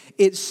me?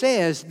 It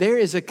says there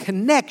is a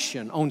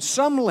connection on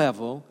some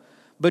level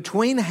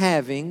between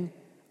having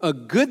a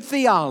good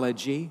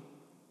theology.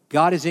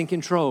 God is in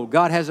control.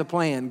 God has a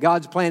plan.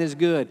 God's plan is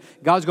good.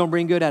 God's going to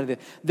bring good out of it.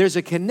 There's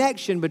a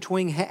connection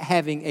between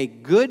having a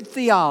good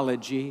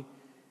theology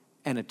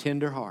and a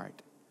tender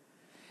heart.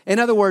 In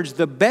other words,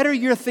 the better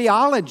your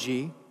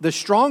theology, the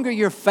stronger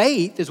your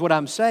faith is what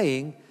I'm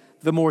saying,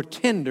 the more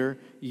tender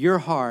your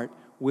heart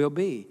will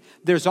be.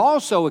 There's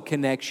also a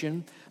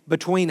connection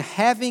between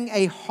having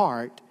a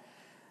heart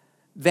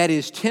that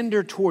is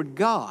tender toward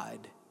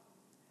God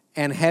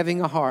and having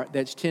a heart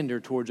that's tender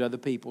towards other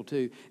people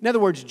too. In other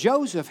words,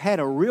 Joseph had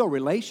a real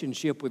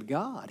relationship with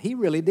God. He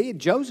really did.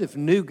 Joseph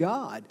knew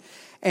God.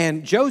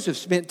 And Joseph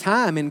spent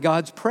time in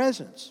God's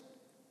presence.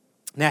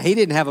 Now, he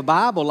didn't have a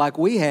Bible like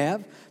we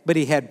have, but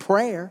he had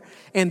prayer.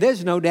 And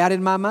there's no doubt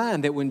in my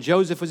mind that when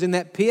Joseph was in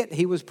that pit,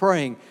 he was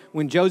praying.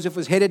 When Joseph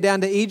was headed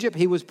down to Egypt,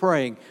 he was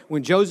praying.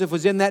 When Joseph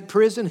was in that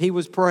prison, he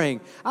was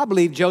praying. I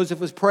believe Joseph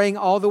was praying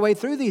all the way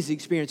through these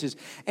experiences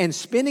and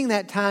spending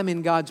that time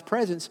in God's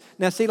presence.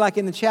 Now, see, like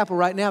in the chapel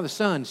right now, the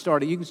sun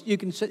started. You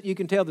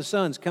can tell the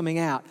sun's coming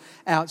out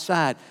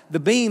outside. The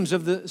beams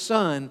of the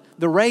sun,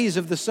 the rays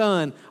of the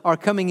sun are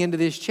coming into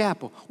this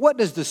chapel. What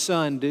does the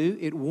sun do?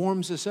 It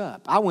warms us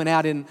up. I went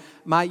out in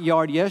my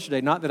yard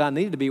yesterday, not that I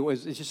needed to be,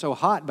 it's just so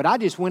hot, but I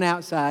just went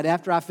outside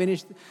after I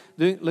finished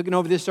looking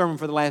over this sermon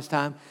for the last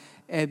time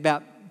at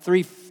about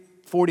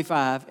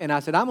 3:45, and I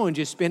said, I'm going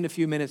to just spend a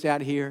few minutes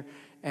out here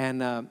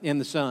and in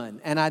the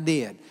sun, and I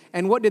did.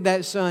 And what did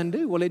that sun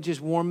do? Well, it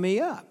just warmed me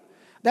up.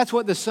 That's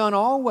what the sun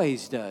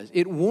always does.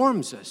 It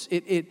warms us.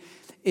 It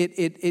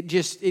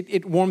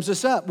warms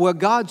us up. Well,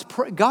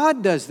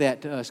 God does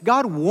that to us.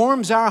 God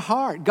warms our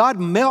heart. God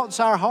melts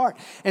our heart.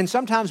 And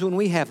sometimes when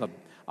we have a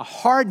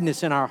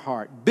hardness in our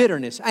heart,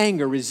 bitterness,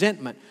 anger,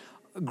 resentment,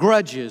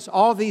 grudges,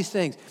 all these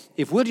things,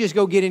 if we'll just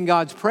go get in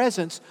God's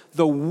presence,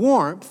 the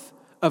warmth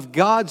of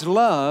God's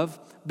love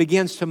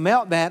begins to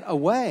melt that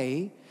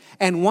away.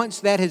 And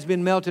once that has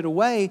been melted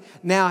away,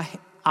 now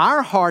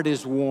our heart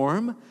is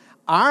warm,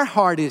 our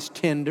heart is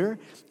tender,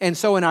 and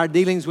so in our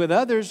dealings with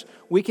others,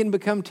 we can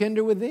become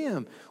tender with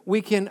them.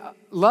 We can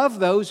love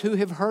those who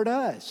have hurt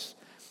us.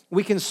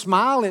 We can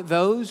smile at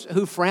those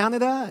who frown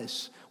at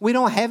us. We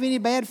don't have any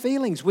bad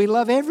feelings. We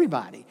love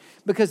everybody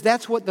because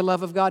that's what the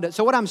love of God does.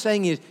 So what I'm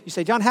saying is, you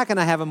say, John, how can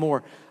I have a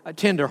more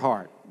tender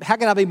heart? How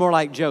can I be more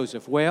like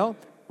Joseph? Well,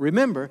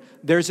 remember,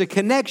 there's a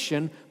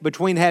connection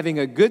between having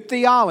a good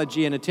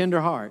theology and a tender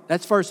heart.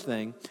 That's first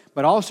thing.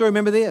 But also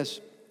remember this.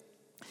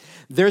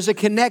 There's a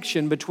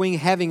connection between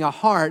having a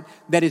heart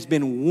that has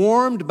been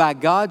warmed by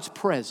God's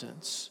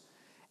presence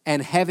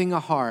and having a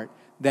heart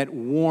that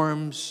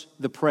warms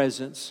the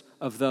presence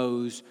of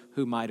those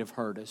who might have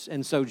hurt us.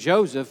 And so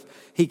Joseph,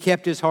 he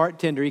kept his heart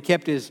tender. He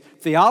kept his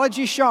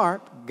theology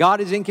sharp.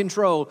 God is in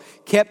control.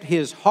 Kept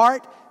his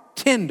heart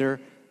tender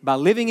by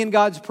living in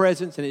God's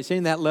presence and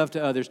extending that love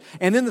to others.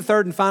 And then the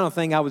third and final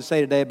thing I would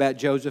say today about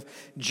Joseph,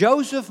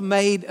 Joseph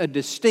made a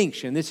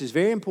distinction. This is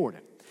very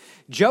important.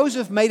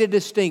 Joseph made a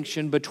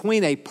distinction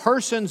between a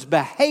person's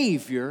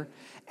behavior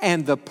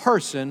and the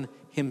person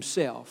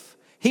himself.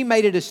 He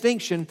made a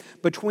distinction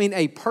between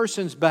a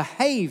person's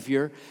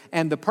behavior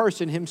and the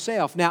person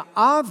himself. Now,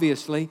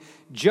 obviously,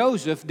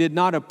 Joseph did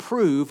not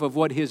approve of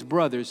what his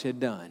brothers had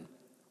done.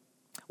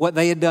 What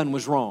they had done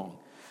was wrong.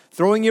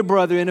 Throwing your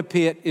brother in a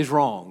pit is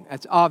wrong.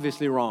 That's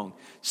obviously wrong.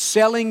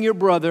 Selling your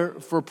brother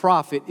for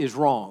profit is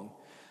wrong.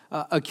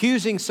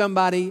 Accusing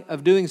somebody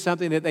of doing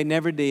something that they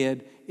never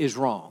did is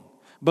wrong.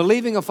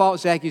 Believing a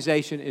false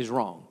accusation is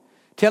wrong.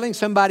 Telling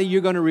somebody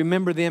you're going to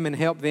remember them and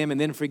help them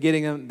and then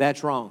forgetting them,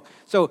 that's wrong.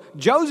 So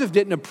Joseph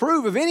didn't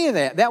approve of any of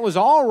that. That was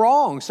all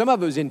wrong. Some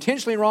of it was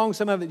intentionally wrong,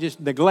 some of it just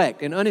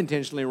neglect and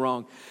unintentionally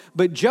wrong.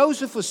 But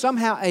Joseph was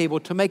somehow able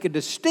to make a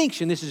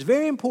distinction. This is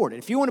very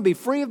important. If you want to be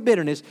free of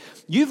bitterness,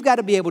 you've got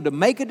to be able to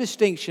make a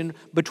distinction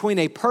between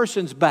a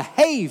person's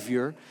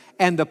behavior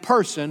and the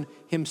person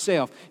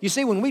himself. You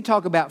see, when we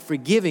talk about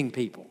forgiving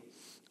people,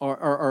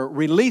 or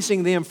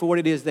releasing them for what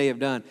it is they have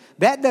done,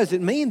 that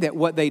doesn't mean that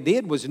what they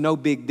did was no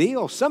big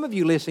deal. Some of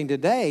you listening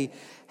today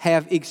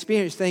have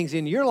experienced things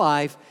in your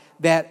life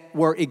that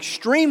were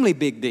extremely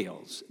big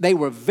deals. They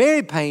were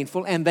very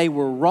painful and they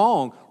were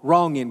wrong.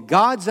 Wrong in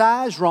God's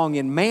eyes, wrong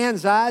in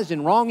man's eyes,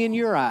 and wrong in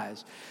your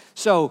eyes.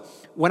 So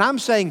when I'm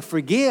saying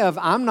forgive,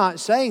 I'm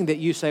not saying that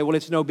you say, well,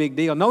 it's no big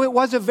deal. No, it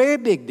was a very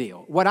big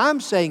deal. What I'm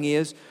saying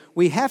is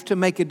we have to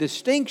make a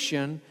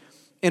distinction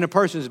in a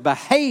person's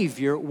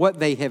behavior, what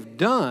they have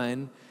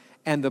done,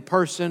 and the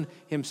person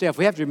himself.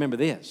 We have to remember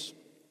this.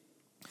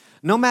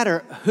 No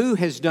matter who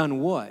has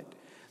done what,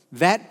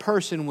 that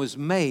person was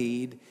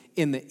made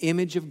in the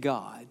image of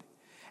God.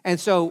 And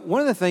so one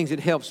of the things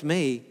that helps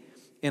me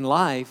in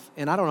life,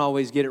 and I don't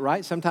always get it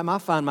right, sometimes I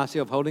find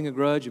myself holding a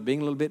grudge or being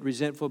a little bit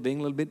resentful, being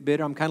a little bit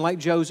bitter. I'm kind of like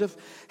Joseph,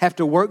 have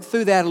to work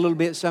through that a little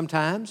bit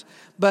sometimes.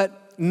 But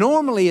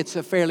normally it's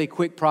a fairly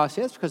quick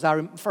process because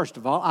first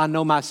of all, I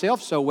know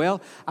myself so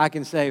well, I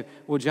can say,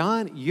 well,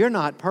 John, you're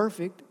not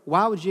perfect.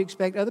 Why would you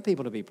expect other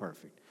people to be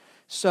perfect?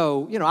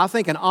 So, I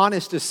think an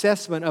honest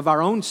assessment of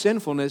our own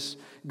sinfulness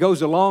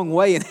goes a long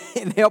way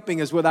in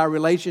helping us with our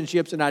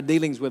relationships and our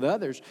dealings with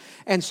others.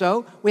 And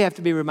so we have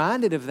to be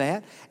reminded of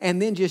that.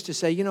 And then just to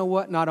say, you know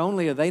what, not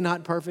only are they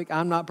not perfect,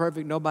 I'm not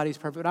perfect, nobody's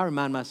perfect, I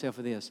remind myself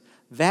of this.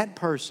 That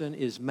person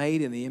is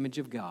made in the image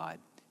of God.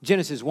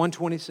 Genesis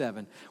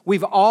 1:27.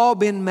 We've all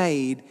been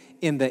made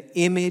in the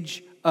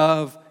image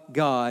of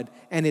God,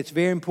 and it's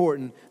very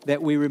important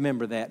that we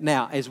remember that.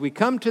 Now, as we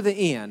come to the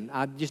end,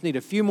 I just need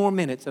a few more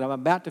minutes, and I'm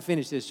about to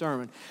finish this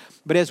sermon.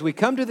 But as we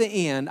come to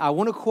the end, I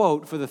want to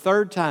quote for the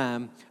third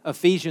time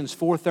Ephesians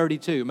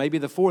 4:32, maybe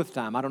the fourth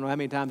time. I don't know how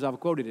many times I've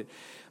quoted it.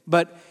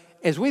 But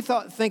as we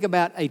think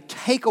about a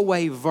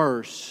takeaway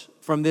verse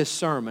from this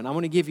sermon, I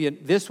want to give you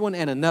this one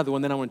and another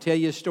one, then I want to tell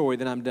you a story,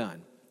 then I'm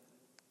done.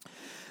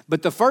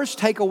 But the first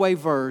takeaway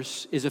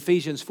verse is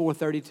Ephesians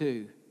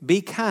 4:32.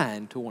 Be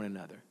kind to one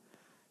another,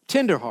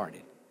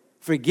 tenderhearted,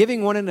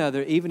 forgiving one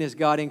another, even as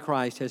God in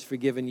Christ has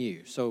forgiven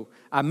you. So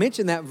I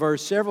mentioned that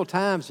verse several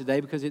times today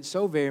because it's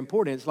so very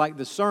important. It's like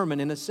the sermon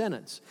in a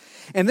sentence.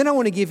 And then I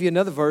want to give you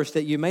another verse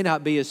that you may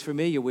not be as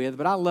familiar with,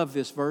 but I love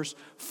this verse.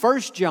 1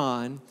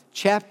 John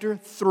chapter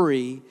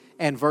 3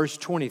 and verse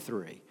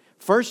 23.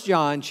 1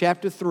 John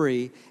chapter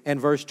 3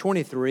 and verse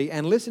 23.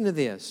 And listen to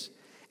this.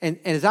 And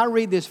as I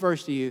read this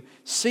verse to you,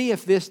 see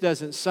if this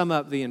doesn't sum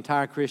up the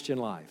entire Christian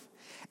life.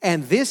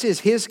 And this is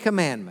His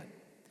commandment,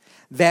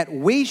 that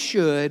we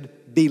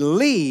should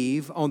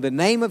believe on the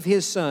name of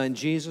His Son,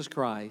 Jesus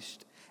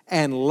Christ,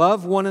 and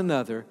love one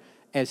another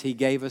as He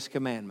gave us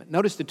commandment.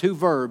 Notice the two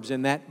verbs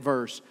in that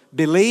verse.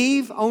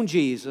 Believe on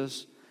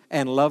Jesus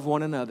and love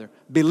one another.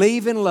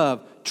 Believe and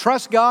love.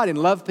 Trust God and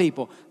love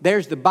people.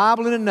 There's the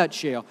Bible in a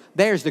nutshell.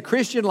 There's the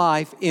Christian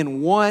life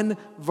in one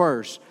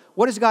verse.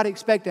 What does God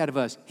expect out of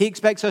us? He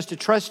expects us to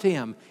trust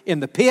Him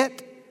in the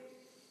pit,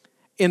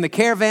 in the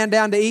caravan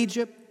down to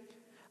Egypt,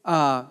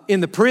 in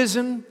the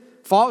prison,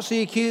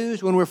 falsely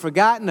accused, when we're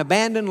forgotten,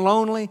 abandoned,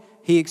 lonely.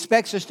 He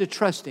expects us to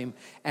trust Him.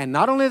 And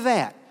not only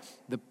that,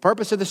 the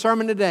purpose of the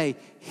sermon today,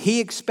 He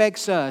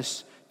expects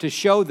us to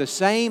show the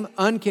same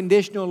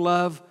unconditional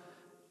love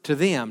to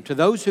them, to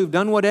those who've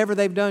done whatever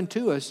they've done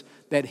to us,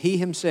 that He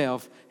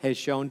Himself has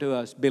shown to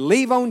us.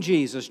 Believe on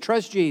Jesus,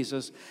 trust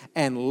Jesus,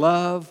 and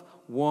love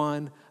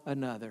one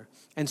another.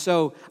 And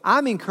so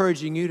I'm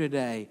encouraging you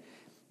today,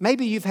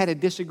 maybe you've had a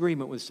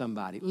disagreement with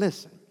somebody.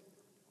 Listen,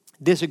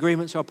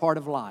 disagreements are part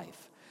of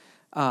life.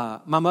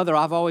 My mother,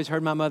 I've always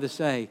heard my mother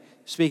say,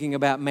 speaking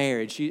about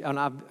marriage, and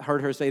I've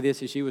heard her say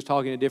this as she was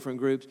talking to different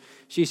groups.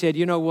 She said,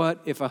 you know what?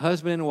 If a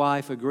husband and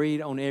wife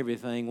agreed on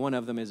everything, one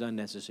of them is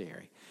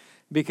unnecessary.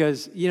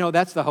 Because,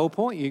 that's the whole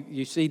point.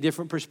 You see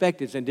different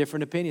perspectives and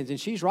different opinions, and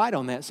she's right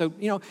on that. So,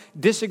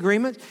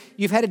 disagreements,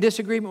 you've had a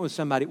disagreement with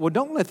somebody. Well,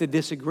 don't let the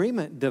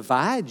disagreement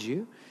divide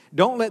you.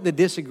 Don't let the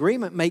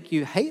disagreement make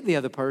you hate the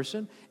other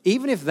person.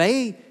 Even if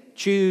they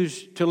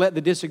choose to let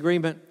the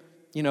disagreement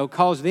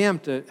cause them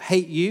to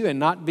hate you and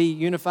not be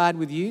unified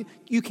with you,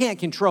 you can't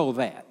control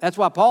that. That's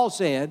why Paul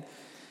said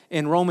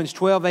in Romans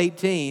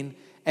 12:18,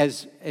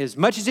 as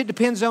much as it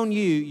depends on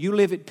you, you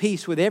live at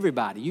peace with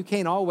everybody. You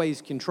can't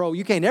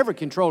ever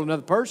control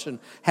another person,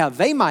 how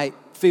they might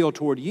feel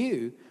toward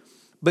you,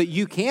 but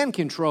you can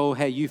control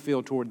how you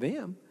feel toward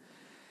them.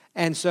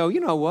 And so, you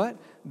know what?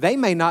 They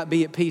may not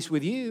be at peace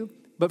with you,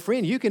 but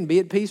friend, you can be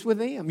at peace with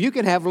them. You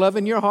can have love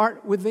in your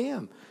heart with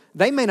them.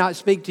 They may not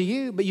speak to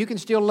you, but you can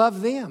still love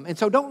them. And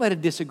so don't let a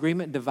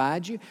disagreement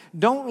divide you.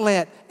 Don't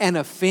let an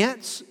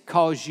offense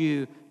cause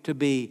you to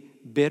be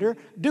bitter.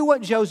 Do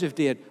what Joseph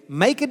did.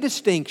 Make a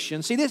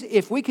distinction. See this,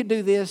 if we could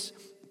do this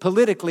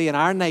politically in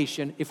our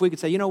nation, if we could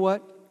say, you know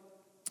what?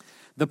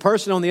 The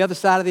person on the other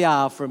side of the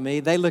aisle from me,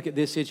 they look at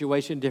this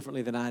situation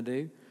differently than I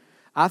do.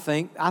 I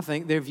think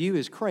their view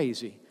is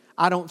crazy.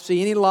 I don't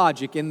see any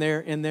logic in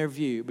their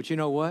view. But you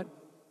know what?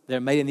 They're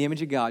made in the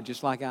image of God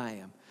just like I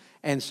am.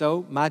 And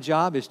so my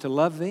job is to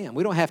love them.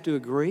 We don't have to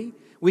agree.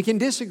 We can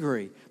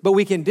disagree, but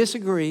we can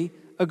disagree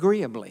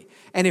agreeably.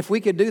 And if we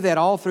could do that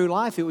all through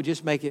life, it would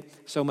just make it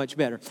so much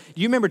better.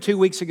 You remember 2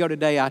 weeks ago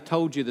today, I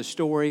told you the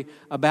story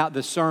about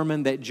the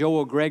sermon that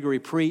Joel Gregory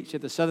preached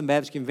at the Southern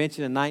Baptist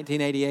Convention in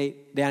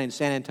 1988 down in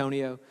San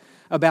Antonio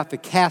about the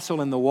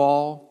castle and the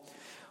wall.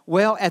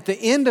 Well, at the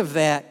end of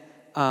that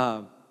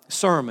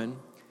sermon,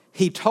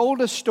 he told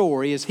a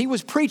story as he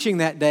was preaching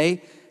that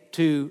day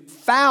to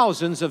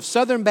thousands of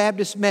Southern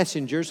Baptist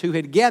messengers who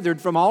had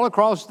gathered from all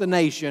across the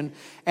nation,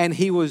 and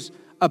he was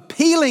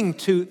appealing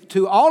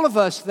to all of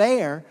us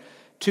there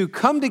to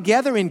come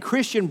together in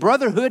Christian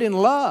brotherhood and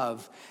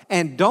love,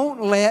 and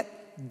don't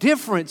let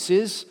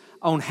differences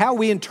on how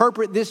we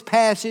interpret this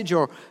passage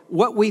or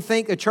what we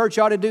think a church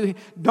ought to do,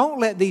 don't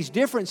let these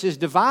differences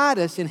divide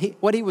us. And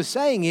what he was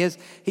saying is,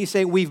 he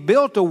said, we've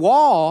built a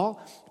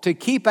wall to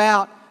keep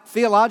out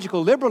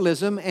theological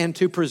liberalism and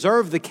to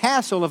preserve the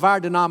castle of our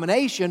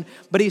denomination.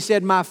 But he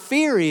said, my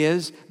fear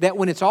is that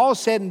when it's all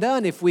said and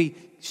done, if we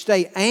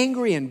stay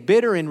angry and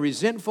bitter and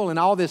resentful and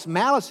all this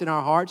malice in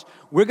our hearts,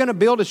 we're going to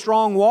build a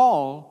strong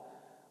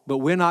wall, but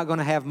we're not going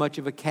to have much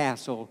of a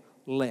castle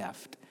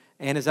left.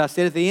 And as I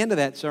said at the end of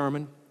that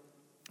sermon,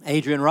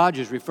 Adrian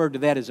Rogers referred to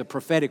that as a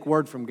prophetic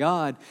word from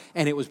God,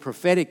 and it was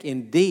prophetic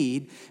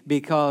indeed,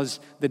 because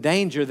the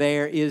danger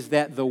there is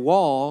that the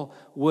wall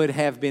would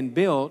have been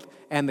built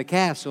and the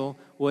castle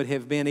would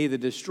have been either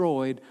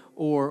destroyed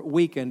or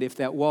weakened if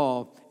that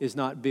wall is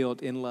not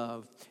built in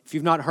love. If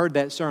you've not heard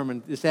that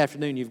sermon this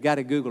afternoon, you've got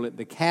to Google it,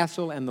 the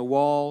Castle and the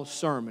Wall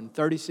Sermon,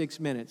 36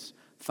 minutes,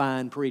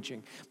 fine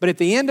preaching. But at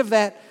the end of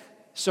that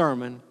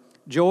sermon,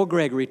 Joel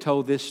Gregory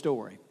told this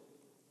story,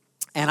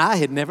 and I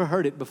had never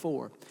heard it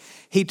before.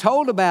 He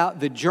told about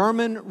the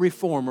German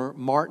reformer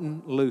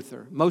Martin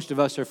Luther. Most of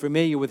us are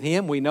familiar with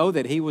him. We know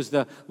that he was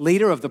the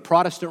leader of the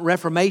Protestant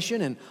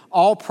Reformation, and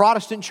all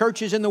Protestant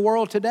churches in the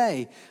world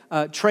today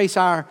trace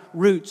our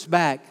roots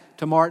back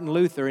to Martin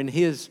Luther and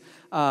his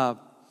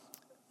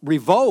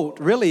revolt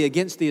really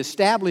against the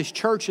established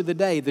church of the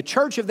day. The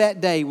church of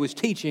that day was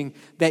teaching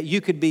that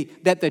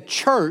that the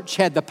church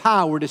had the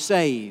power to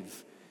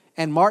save.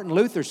 And Martin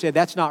Luther said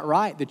that's not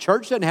right. The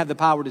church doesn't have the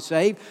power to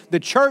save. The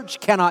church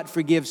cannot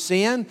forgive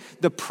sin.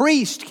 The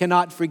priest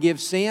cannot forgive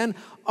sin.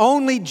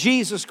 Only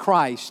Jesus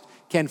Christ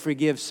can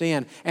forgive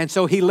sin. And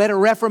so he led a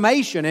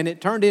reformation, and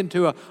it turned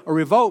into a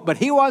revolt. But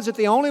he wasn't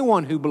the only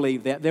one who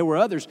believed that. There were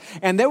others.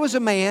 And there was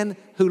a man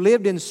who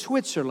lived in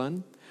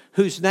Switzerland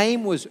whose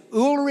name was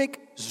Ulrich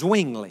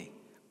Zwingli.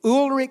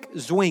 Ulrich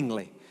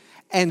Zwingli.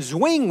 And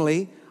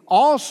Zwingli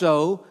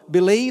also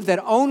believed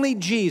that only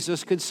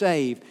Jesus could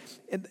save.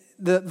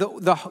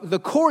 The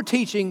core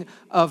teaching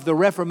of the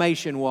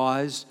Reformation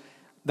was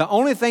the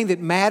only thing that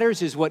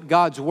matters is what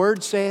God's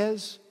Word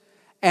says,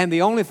 and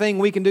the only thing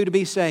we can do to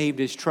be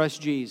saved is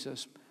trust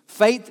Jesus.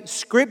 Faith,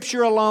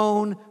 Scripture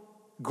alone,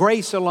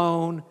 grace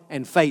alone,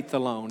 and faith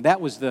alone.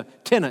 That was the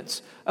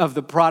tenets of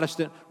the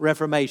Protestant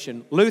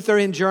Reformation. Luther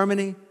in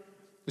Germany,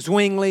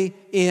 Zwingli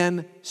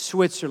in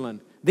Switzerland.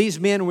 These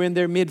men were in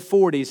their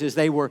mid-40s as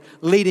they were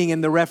leading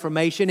in the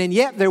Reformation, and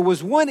yet there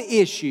was one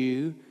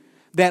issue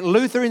that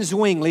Luther and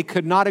Zwingli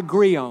could not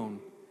agree on,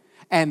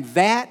 and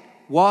that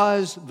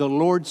was the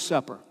Lord's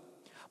Supper.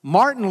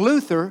 Martin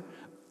Luther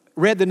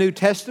read the New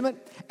Testament,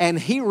 and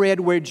he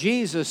read where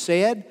Jesus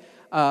said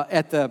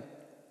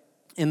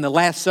in the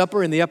Last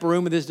Supper in the upper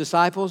room with his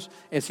disciples,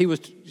 as he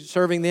was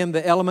serving them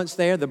the elements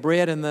there, the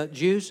bread and the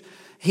juice,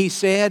 he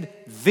said,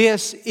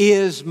 "This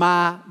is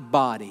my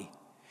body."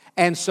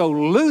 And so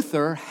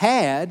Luther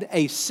had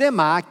a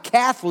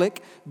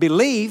semi-Catholic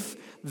belief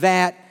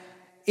that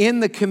in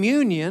the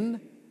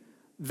communion,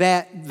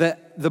 that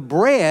the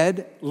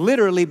bread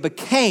literally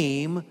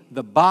became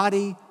the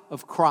body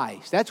of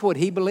Christ. That's what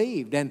he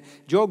believed. And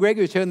Joel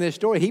Gregory was telling this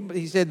story.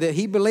 He said that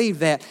he believed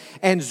that.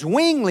 And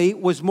Zwingli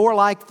was more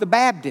like the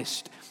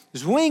Baptist.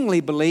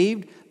 Zwingli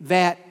believed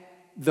that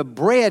the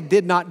bread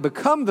did not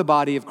become the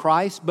body of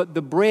Christ, but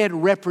the bread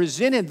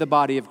represented the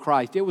body of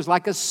Christ. It was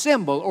like a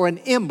symbol or an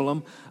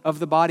emblem of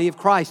the body of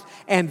Christ.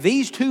 And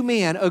these two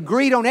men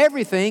agreed on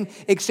everything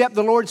except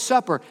the Lord's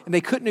Supper. And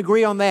they couldn't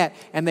agree on that.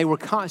 And they were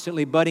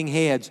constantly butting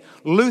heads.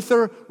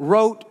 Luther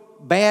wrote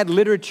bad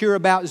literature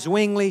about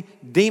Zwingli,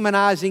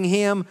 demonizing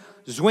him.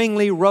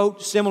 Zwingli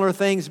wrote similar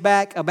things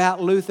back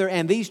about Luther,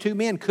 and these two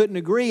men couldn't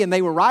agree, and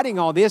they were writing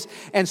all this.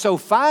 And so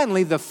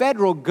finally, the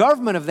federal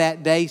government of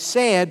that day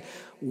said,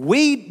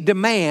 "We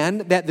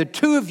demand that the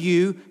two of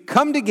you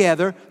come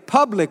together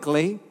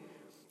publicly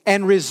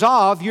and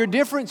resolve your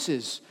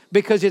differences,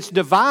 because it's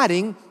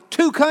dividing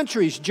two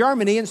countries.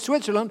 Germany and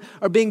Switzerland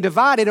are being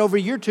divided over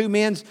you two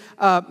men's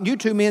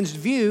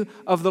view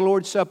of the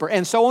Lord's Supper."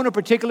 And so on a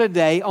particular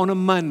day, on a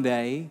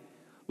Monday,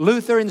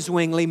 Luther and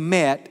Zwingli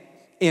met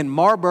in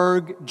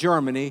Marburg,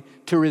 Germany,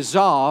 to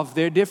resolve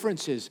their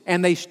differences.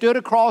 And they stood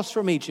across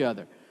from each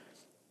other.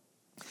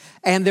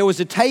 And there was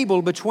a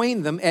table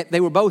between them.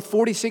 They were both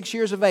 46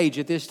 years of age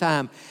at this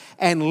time.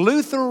 And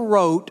Luther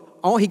wrote,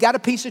 he got a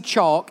piece of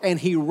chalk and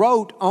he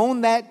wrote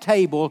on that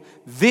table,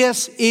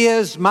 "This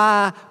is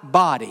my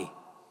body."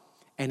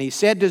 And he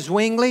said to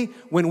Zwingli,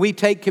 when we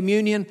take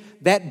communion,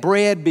 that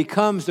bread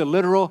becomes the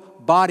literal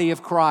body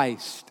of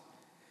Christ.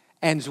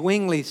 And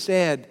Zwingli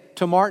said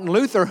to Martin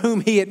Luther,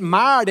 whom he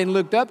admired and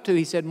looked up to,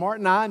 he said,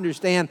 "Martin, I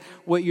understand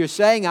what you're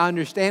saying. I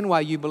understand why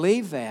you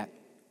believe that."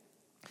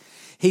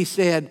 He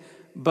said,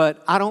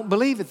 "But I don't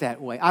believe it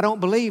that way. I don't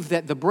believe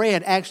that the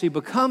bread actually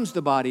becomes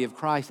the body of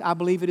Christ. I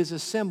believe it is a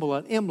symbol,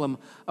 an emblem,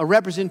 a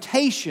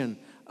representation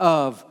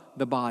of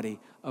the body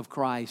of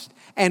Christ."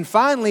 And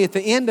finally, at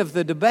the end of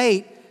the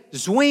debate,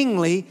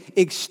 Zwingli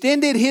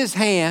extended his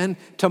hand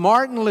to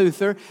Martin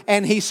Luther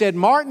and he said,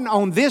 "Martin,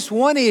 on this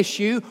one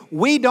issue,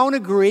 we don't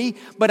agree,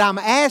 but I'm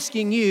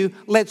asking you,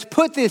 let's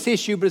put this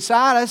issue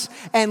beside us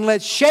and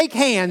let's shake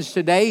hands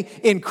today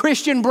in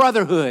Christian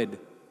brotherhood."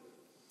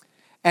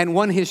 And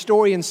one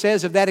historian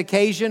says of that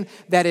occasion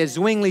that as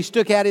Zwingli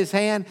stuck out his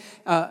hand,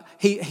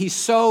 he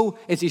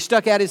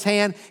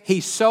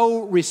so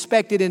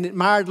respected and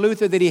admired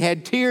Luther that he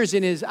had tears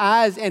in his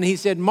eyes, and he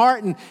said,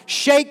 "Martin,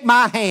 shake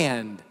my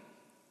hand."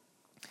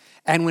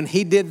 And when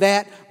he did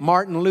that,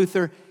 Martin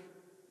Luther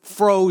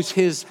froze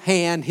his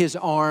hand, his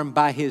arm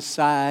by his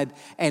side,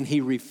 and he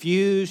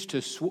refused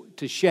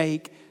to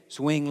shake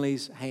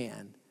Zwingli's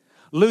hand.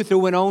 Luther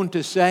went on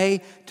to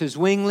say to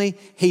Zwingli,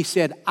 he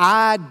said,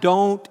 "I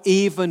don't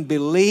even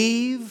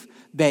believe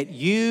that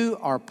you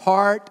are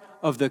part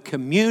of the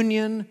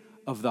communion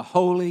of the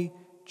Holy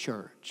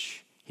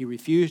Church." He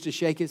refused to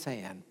shake his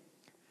hand.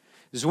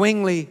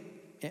 Zwingli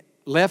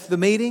left the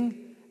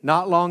meeting.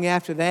 Not long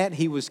after that,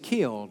 he was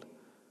killed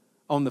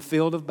on the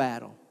field of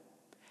battle.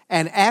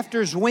 And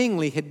after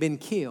Zwingli had been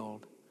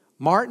killed,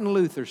 Martin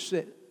Luther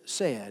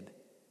said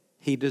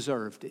he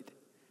deserved it.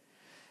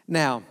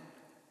 Now,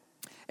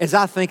 as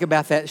I think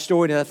about that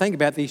story and I think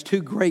about these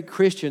two great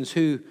Christians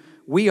who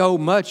we owe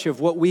much of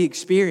what we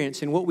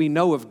experience and what we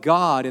know of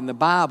God in the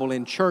Bible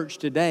in church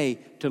today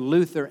to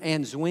Luther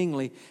and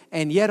Zwingli,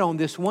 and yet on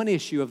this one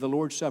issue of the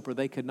Lord's Supper,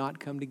 they could not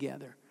come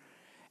together.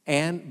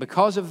 And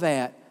because of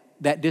that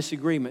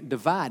disagreement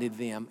divided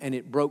them and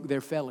it broke their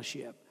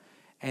fellowship.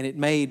 And it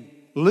made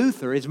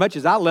Luther, as much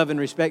as I love and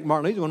respect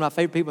Martin Luther, one of my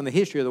favorite people in the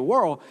history of the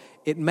world,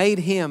 it made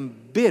him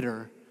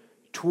bitter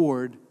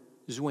toward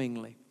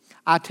Zwingli.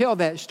 I tell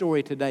that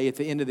story today at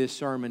the end of this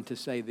sermon to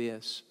say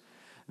this.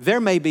 There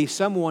may be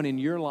someone in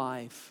your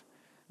life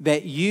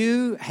that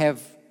you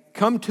have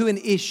come to an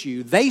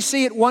issue. They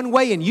see it one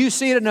way and you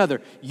see it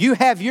another. You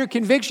have your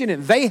conviction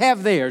and they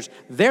have theirs.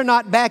 They're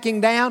not backing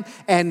down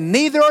and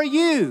neither are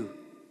you.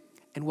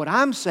 And what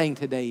I'm saying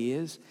today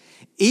is,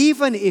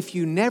 even if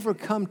you never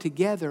come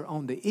together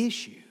on the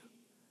issue,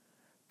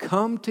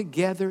 come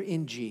together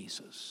in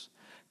Jesus.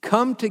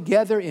 Come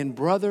together in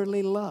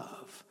brotherly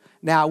love.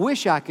 Now, I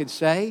wish I could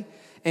say,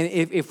 and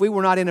if we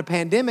were not in a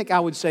pandemic, I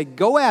would say,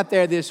 go out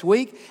there this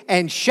week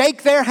and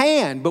shake their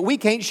hand. But we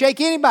can't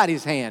shake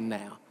anybody's hand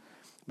now.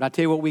 But I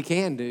tell you what we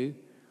can do.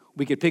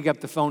 We could pick up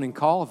the phone and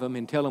call them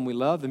and tell them we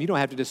love them. You don't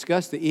have to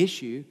discuss the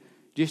issue.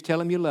 Just tell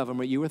them you love them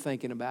or you were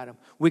thinking about them.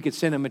 We could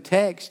send them a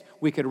text.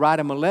 We could write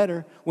them a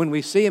letter. When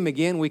we see them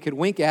again, we could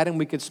wink at them.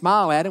 We could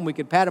smile at them. We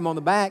could pat them on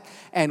the back.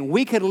 And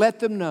we could let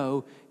them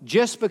know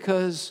just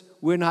because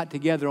we're not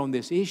together on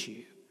this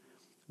issue,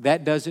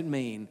 that doesn't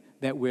mean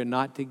that we're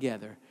not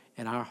together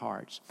in our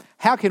hearts.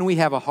 How can we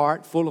have a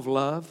heart full of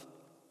love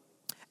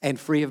and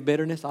free of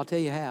bitterness? I'll tell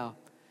you how.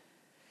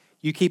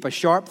 You keep a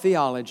sharp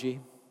theology.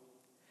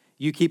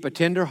 You keep a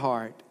tender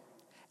heart.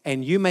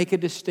 And you make a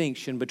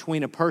distinction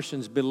between a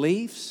person's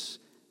beliefs,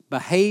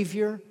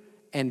 behavior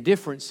and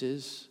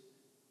differences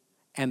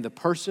and the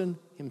person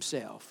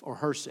himself or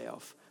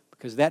herself,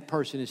 because that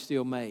person is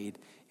still made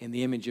in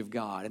the image of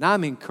God. And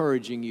I'm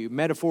encouraging you,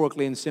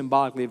 metaphorically and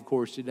symbolically, of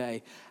course,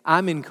 today,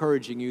 I'm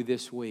encouraging you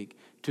this week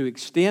to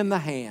extend the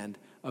hand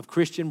of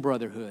Christian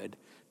brotherhood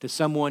to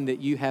someone that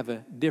you have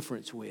a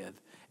difference with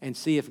and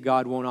see if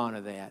God won't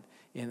honor that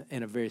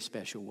in a very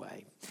special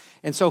way.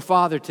 And so,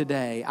 Father,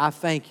 today, I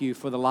thank you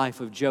for the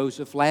life of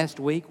Joseph. Last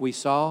week, we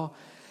saw,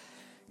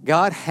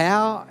 God,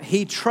 how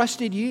he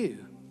trusted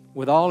you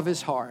with all of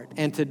his heart.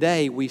 And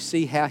today, we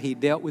see how he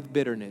dealt with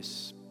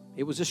bitterness.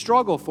 It was a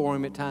struggle for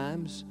him at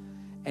times,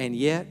 and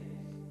yet,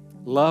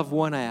 love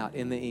won out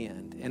in the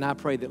end. And I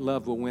pray that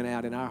love will win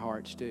out in our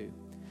hearts too.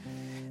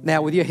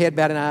 Now, with your head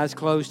bowed and eyes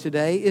closed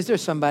today, is there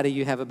somebody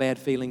you have a bad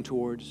feeling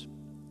towards?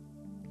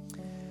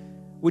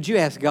 Would you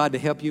ask God to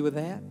help you with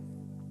that?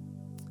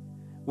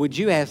 Would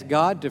you ask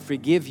God to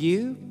forgive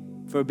you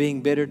for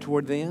being bitter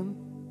toward them?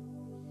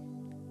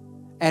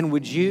 And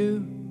would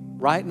you,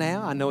 right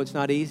now, I know it's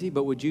not easy,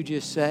 but would you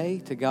just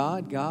say to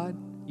God, God,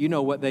 you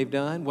know what they've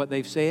done, what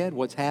they've said,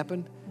 what's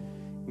happened.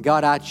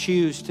 God, I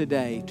choose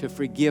today to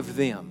forgive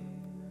them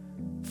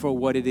for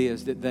what it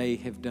is that they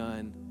have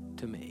done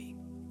to me.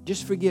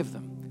 Just forgive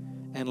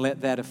them and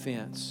let that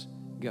offense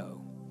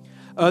go.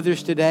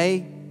 Others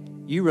today,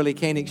 you really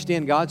can't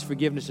extend God's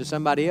forgiveness to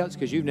somebody else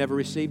because you've never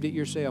received it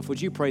yourself.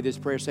 Would you pray this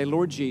prayer? Say,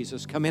 Lord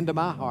Jesus, come into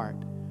my heart.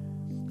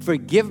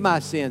 Forgive my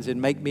sins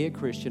and make me a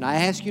Christian.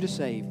 I ask you to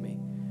save me.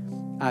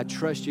 I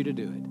trust you to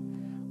do it.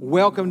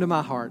 Welcome to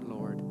my heart,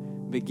 Lord.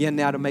 Begin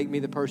now to make me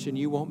the person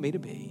you want me to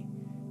be.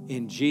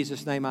 In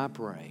Jesus' name I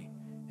pray.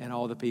 And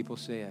all the people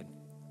said,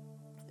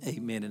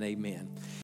 amen and amen.